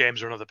divisional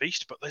games are another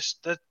beast, but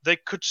they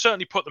could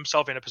certainly put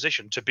themselves in a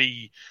position to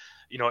be,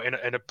 in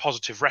a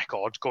positive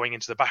record going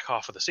into the back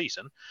half of the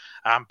season.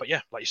 But yeah,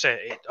 like you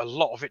say, a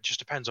lot of it just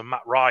depends on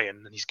Matt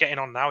Ryan, and he's getting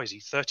on now. Is he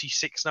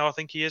 36 now? I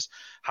think he is.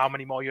 How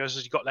many more years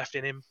has he got left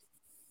in him?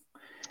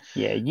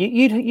 Yeah,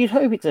 you'd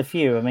hope it's a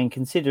few. I mean,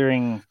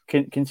 considering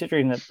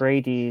that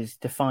Brady is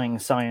defying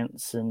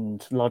science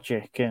and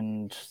logic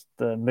and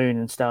the moon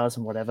and stars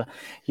and whatever,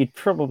 you'd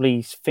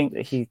probably think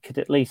that he could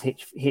at least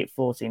hit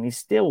 40. And he's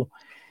still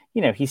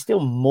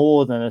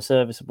more than a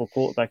serviceable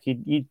quarterback.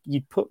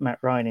 You'd put Matt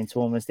Ryan into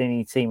almost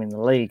any team in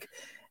the league,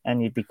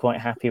 and you'd be quite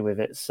happy with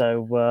it.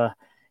 So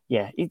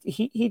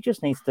he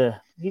just needs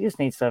to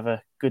have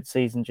a good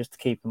season just to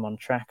keep him on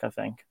track, I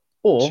think.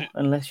 Or,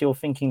 unless you're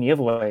thinking the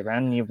other way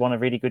around and you want a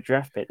really good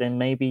draft pick, then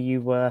maybe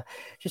you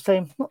just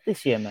say, not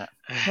this year, Matt.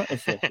 Not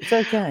this year. It's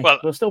okay.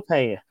 Well, we'll still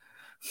pay you.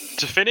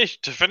 To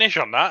finish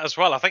on that as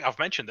well, I think I've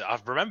mentioned it. I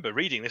remember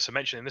reading this and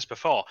mentioning this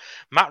before.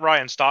 Matt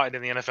Ryan started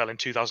in the NFL in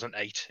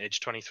 2008, age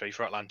 23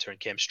 for Atlanta, and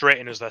came straight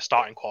in as their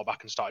starting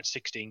quarterback and started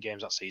 16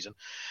 games that season.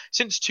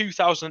 Since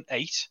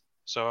 2008,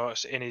 so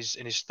in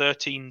his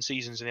 13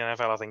 seasons in the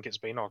NFL, I think it's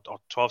been, or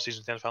 12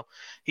 seasons in the NFL,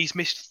 he's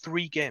missed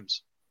 3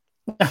 games.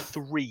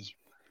 3.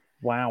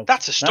 Wow,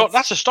 that's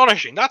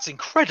astonishing. That's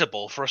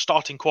incredible for a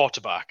starting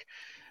quarterback.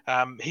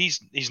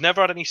 He's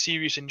never had any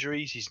serious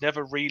injuries. He's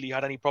never really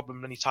had any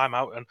problem any time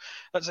out, and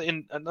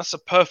that's a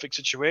perfect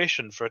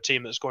situation for a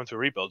team that's going through a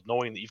rebuild,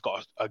 knowing that you've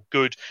got a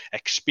good,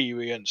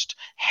 experienced,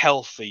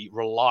 healthy,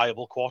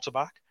 reliable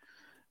quarterback.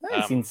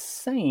 That's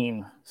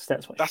insane.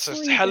 That's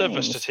a hell of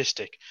a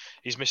statistic.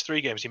 He's missed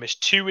 3 games. He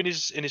missed 2 in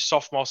his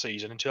sophomore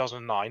season in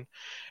 2009,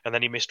 and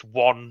then he missed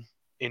 1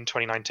 in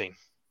 2019.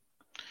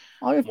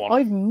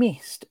 I've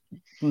missed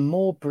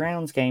more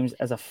Browns games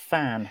as a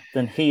fan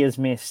than he has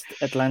missed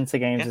Atlanta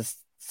games as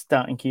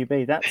starting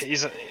QB.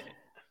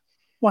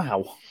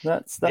 Wow,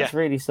 that's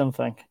really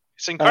something.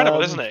 It's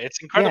incredible, isn't it?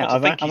 It's incredible to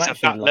think he's at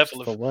that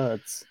level of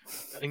words.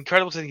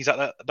 Incredible to think he's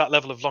at that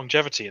level of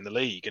longevity in the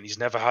league, and he's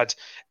never had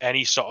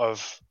any sort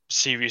of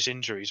serious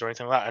injuries or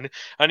anything like that.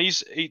 And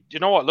he's you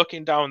know what?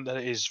 Looking down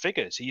at his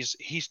figures,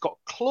 he's got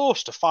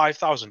close to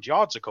 5,000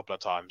 yards a couple of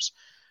times.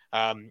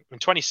 In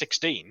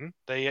 2016,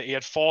 he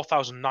had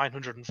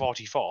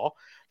 4,944.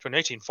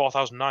 2018,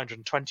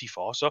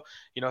 4,924. So,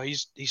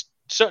 he's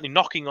certainly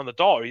knocking on the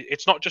door.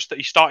 It's not just that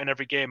he's starting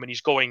every game and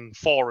he's going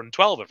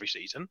 4-12 every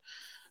season.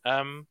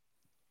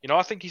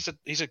 I think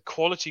he's a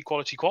quality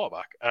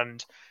quarterback,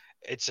 and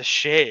it's a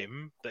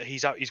shame that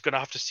he's going to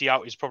have to see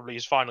out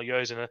his final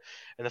years in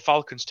the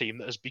Falcons team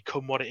that has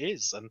become what it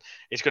is, and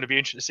it's going to be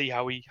interesting to see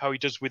how he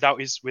does without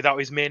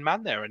his main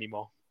man there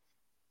anymore.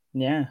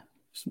 Yeah.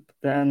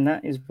 And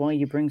that is why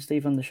you bring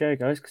Steve on the show,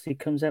 guys, because he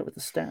comes out with the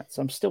stats.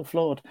 I'm still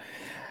flawed.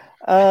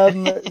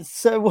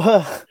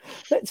 So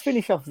let's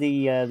finish off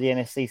the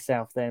NFC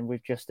South then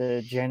with just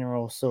a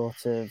general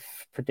sort of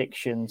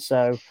prediction.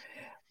 So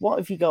what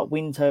have you got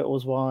win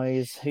totals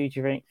wise? Who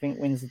do you think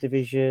wins the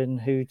division?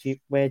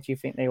 Where do you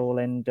think they all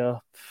end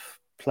up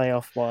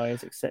playoff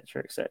wise,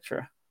 etc.,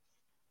 etc.?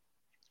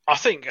 I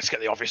think, let's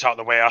get the obvious out of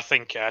the way. I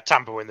think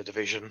Tampa win the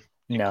division.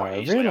 No,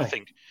 really? I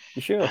think.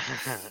 You sure?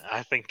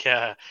 I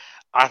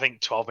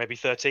think 12, maybe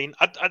 13.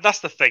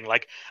 That's the thing.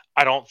 Like,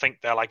 I don't think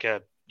they're like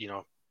a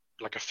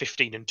like a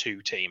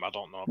 15-2 team. I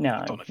don't know. No,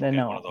 I don't know if they're we'll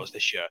get not. one of those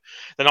this year.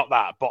 They're not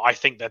that, but I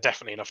think they're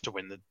definitely enough to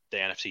win the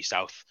NFC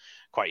South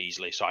quite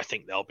easily. So I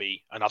think they'll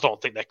be, and I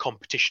don't think their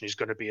competition is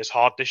going to be as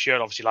hard this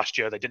year. Obviously, last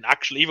year they didn't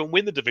actually even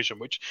win the division,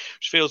 which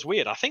feels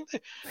weird. I think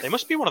they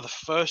must be one of the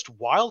first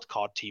wild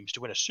card teams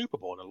to win a Super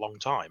Bowl in a long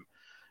time.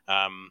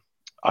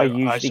 I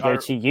usually go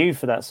to you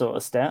for that sort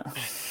of stat.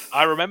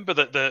 I remember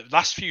that the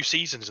last few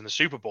seasons in the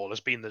Super Bowl has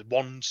been the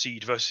 1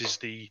 seed versus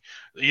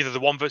either the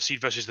 1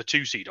 seed versus the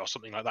 2 seed or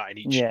something like that in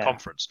each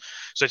conference.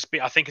 So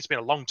I think it's been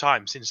a long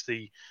time since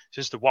the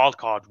wild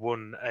card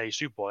won a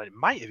Super Bowl. It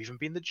might have even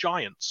been the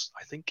Giants,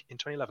 I think, in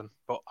 2011.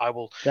 But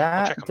I'll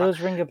check on does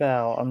ring a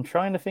bell. I'm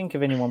trying to think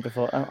of anyone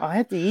before. I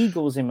had the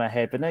Eagles in my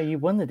head, but no, you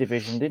won the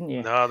division, didn't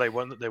you? No, they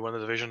won the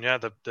division. Yeah,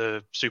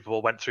 the Super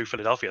Bowl went through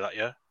Philadelphia that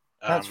year.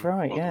 That's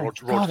right, yeah. Road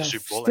to the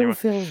Super Bowl, still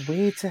feels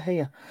weird to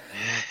hear.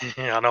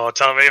 Yeah, I know.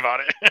 Tell me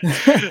about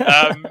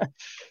it.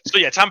 So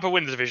yeah, Tampa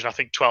win the division. I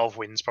think 12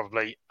 wins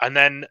probably. And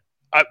then,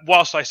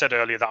 whilst I said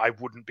earlier that I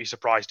wouldn't be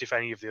surprised if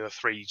any of the other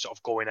three sort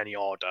of go in any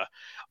order,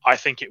 I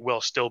think it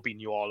will still be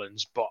New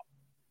Orleans, but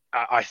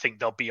I think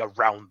they'll be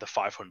around the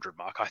 500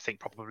 mark. I think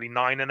probably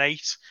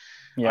 9-8.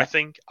 Yeah.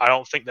 I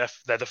don't think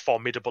they're the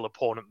formidable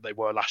opponent they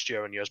were last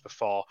year and years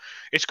before.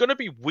 It's going to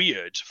be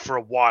weird for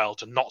a while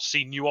to not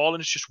see New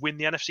Orleans just win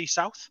the NFC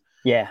South.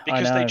 Yeah,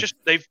 because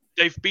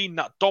they've been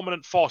that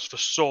dominant force for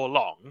so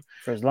long.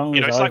 For as long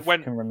as I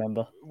can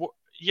remember.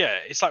 Yeah,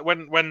 it's like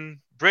when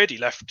Brady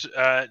left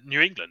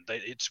New England.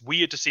 It's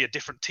weird to see a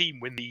different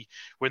team win the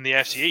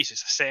AFC East.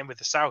 It's the same with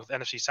the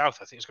NFC South.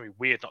 I think it's going to be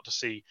weird not to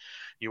see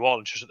New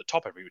Orleans just at the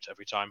top every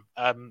time.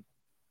 And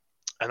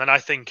then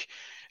I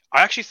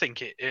actually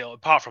think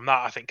apart from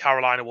that, I think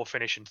Carolina will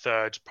finish in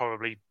third,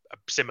 probably a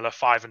similar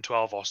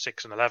 5-12 or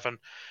 6-11, and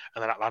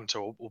then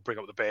Atlanta will bring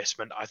up the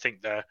basement. I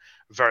think they're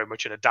very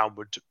much in a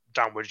downward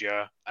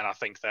year, and I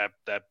think they're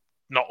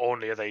not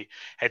only are they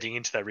heading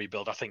into their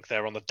rebuild, I think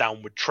they're on the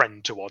downward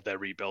trend toward their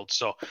rebuild.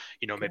 So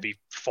maybe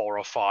 4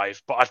 or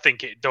 5, but I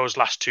think those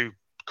last two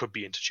could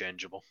be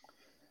interchangeable.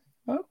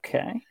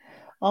 Okay.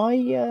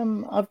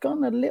 I've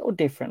gone a little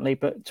differently,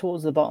 but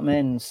towards the bottom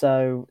end.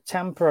 So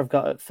Tampa, I've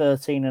got at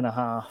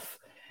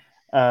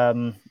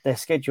 13.5. Their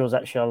schedule is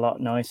actually a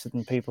lot nicer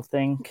than people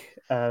think.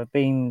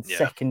 Being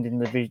second in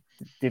the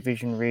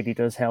division really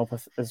does help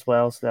as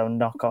well. So they'll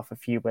knock off a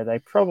few where they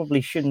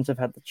probably shouldn't have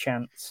had the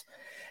chance.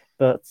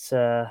 But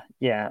they're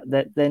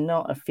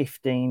not a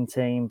 15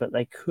 team, but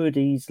they could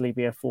easily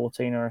be a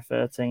 14 or a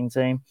 13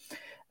 team.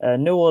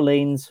 New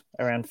Orleans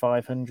around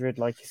 500,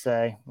 like you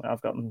say.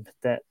 I've got them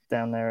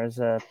down there as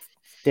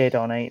dead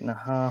on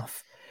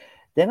 8.5.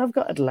 Then I've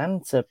got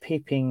Atlanta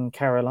pipping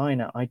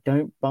Carolina. I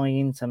don't buy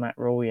into Matt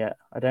Rule yet.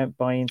 I don't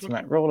buy into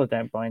Matt Rule. I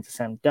don't buy into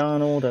Sam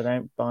Darnold. I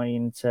don't buy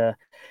into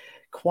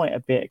quite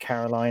a bit of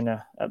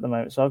Carolina at the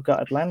moment. So I've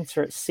got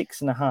Atlanta at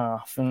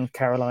 6.5 and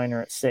Carolina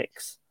at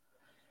 6.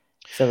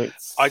 So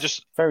it's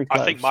very close.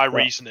 I think my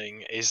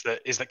reasoning is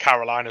that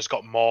Carolina's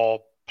got more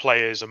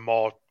players and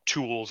more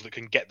tools that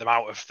can get them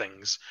out of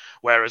things,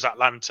 whereas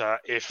Atlanta,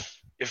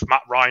 if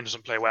Matt Ryan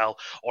doesn't play well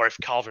or if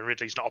Calvin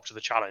Ridley's not up to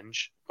the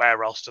challenge,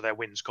 where else do their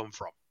wins come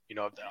from?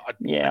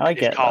 I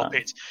get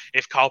that.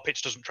 If Kyle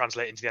Pitts doesn't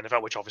translate into the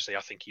NFL, which obviously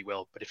I think he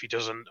will, but if he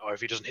doesn't, or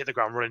if he doesn't hit the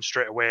ground running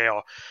straight away,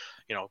 or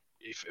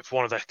if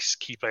one of their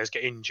key players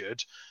get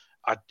injured,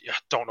 I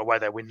don't know where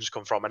their wins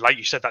come from. And like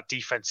you said, that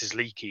defense is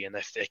leaky, and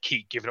if they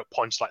keep giving up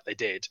points like they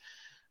did,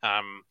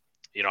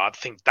 I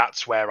think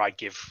that's where I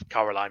give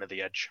Carolina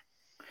the edge.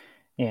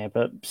 Yeah,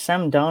 but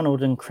Sam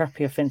Darnold and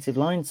crappy offensive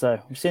lines, though.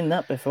 We've seen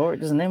that before.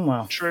 It doesn't end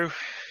well.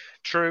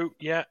 True,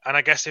 yeah. And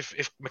I guess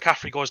if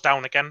McCaffrey goes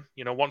down again,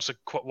 once a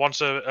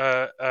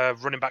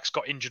running back's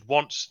got injured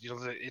once,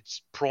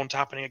 it's prone to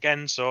happening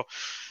again. So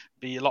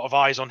be a lot of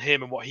eyes on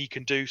him and what he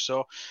can do.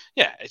 So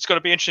yeah, it's going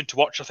to be interesting to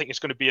watch. I think it's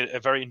going to be a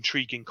very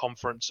intriguing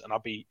conference, and I'll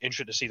be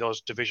interested to see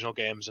those divisional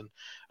games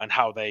and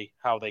how they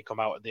come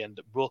out at the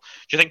end. Do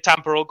you think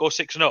Tampa will go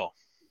 6-0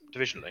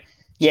 divisionally?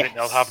 Yes. Think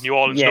they'll have New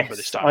Orleans number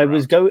this time. I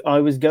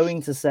was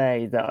going to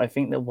say that I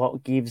think that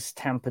what gives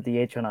Tampa the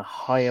edge on a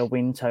higher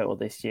win total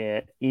this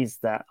year is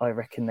that I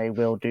reckon they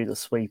will do the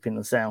sweep in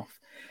the South,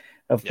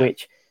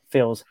 which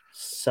feels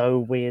so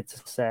weird to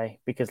say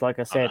because, like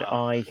I said,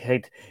 I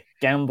had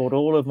gambled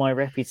all of my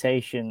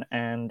reputation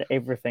and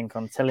everything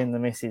on telling the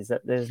missus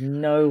that there's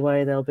no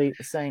way they'll beat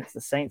the Saints.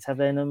 The Saints have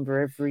their number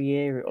every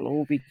year. It'll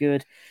all be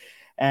good.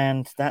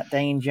 And that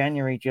day in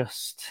January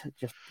just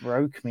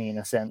broke me in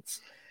a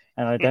sense.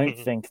 And I don't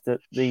think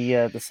that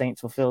the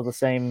Saints will feel the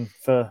same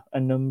for a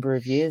number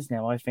of years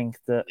now. I think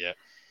that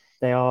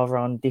they are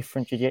on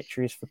different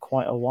trajectories for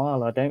quite a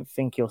while. I don't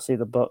think you'll see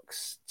the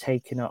Bucs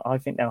taken up. I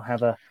think they'll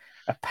have a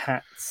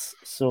Pats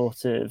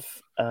sort of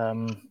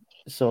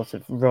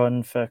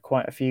run for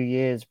quite a few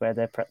years where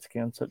they're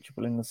practically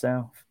untouchable in the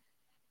South.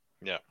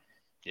 Yeah,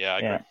 I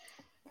agree.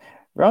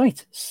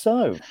 Right,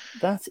 so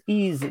that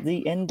is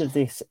the end of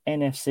this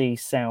NFC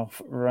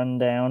South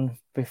rundown.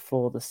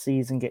 before the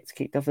season gets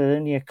kicked off. There's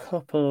only a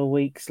couple of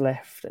weeks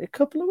left. A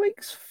couple of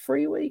weeks?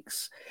 3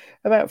 weeks?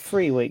 About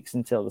 3 weeks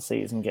until the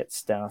season gets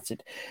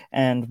started.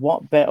 And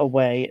what better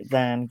way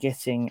than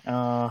getting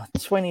our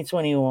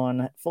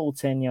 2021 full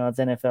 10 yards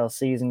NFL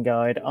season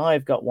guide?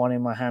 I've got one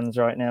in my hands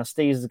right now.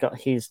 Steve's got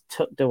his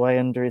tucked away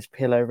under his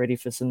pillow, ready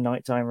for some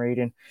nighttime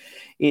reading.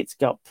 It's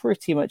got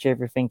pretty much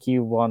everything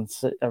you want.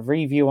 A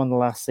review on the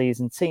last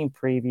season, team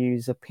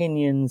previews,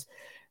 opinions,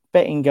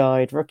 betting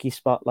guide, rookie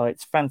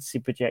spotlights, fantasy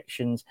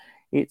projections.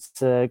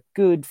 It's a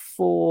good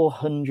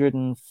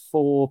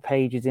 404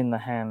 pages in the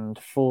hand,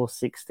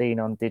 416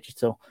 on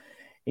digital.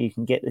 You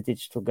can get the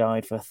digital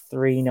guide for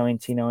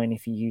 $3.99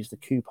 if you use the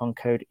coupon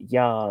code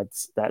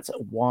YARDS. That's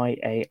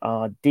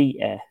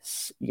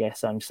YARDS.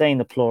 Yes, I'm saying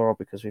the plural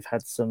because we've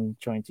had some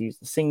trying to use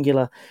the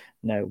singular.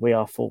 No, we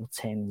are full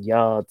 10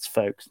 yards,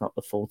 folks, not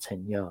the full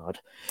 10 yard.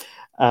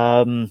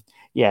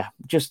 Yeah,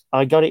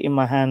 I got it in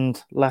my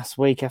hand last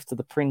week after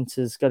the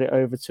printers got it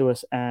over to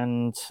us,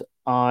 and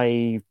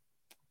I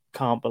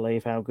can't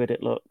believe how good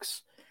it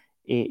looks.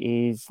 It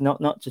is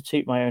not to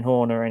toot my own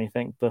horn or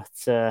anything, but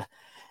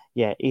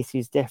yeah, it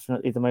is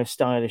definitely the most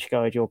stylish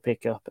guide you'll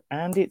pick up,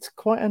 and it's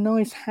quite a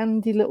nice,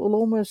 handy little,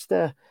 almost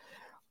a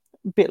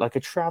bit like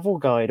a travel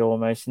guide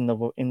almost in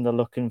the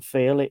look and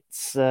feel.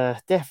 It's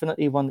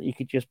definitely one that you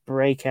could just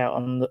break out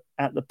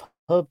at the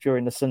pub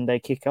during the Sunday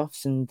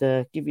kickoffs and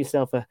give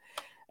yourself a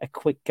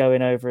quick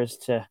going over as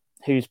to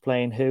who's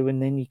playing who,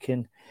 and then you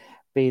can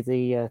be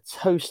the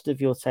toast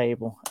of your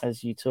table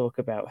as you talk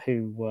about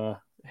who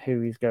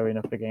is going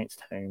up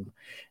against whom,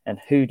 and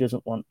who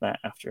doesn't want that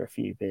after a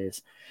few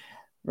beers.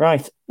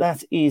 Right,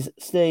 that is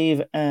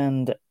Steve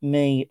and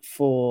me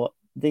for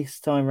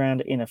this time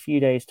round. In a few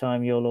days'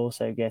 time, you'll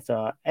also get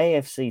our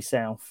AFC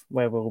South,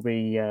 where we'll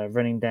be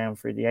running down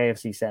through the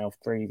AFC South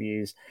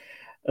previews.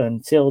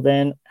 Until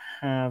then,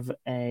 have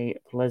a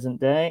pleasant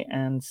day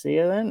and see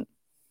you then.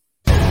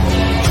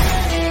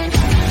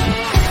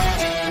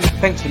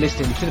 Thanks for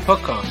listening to the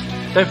podcast.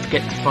 Don't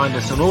forget to find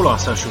us on all our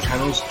social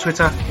channels,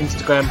 Twitter,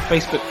 Instagram,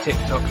 Facebook,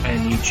 TikTok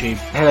and YouTube.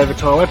 Head over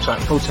to our website,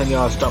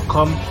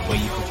 full10yards.com, where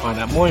you can find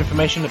out more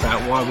information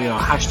about why we are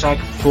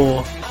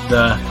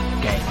 #4the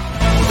game.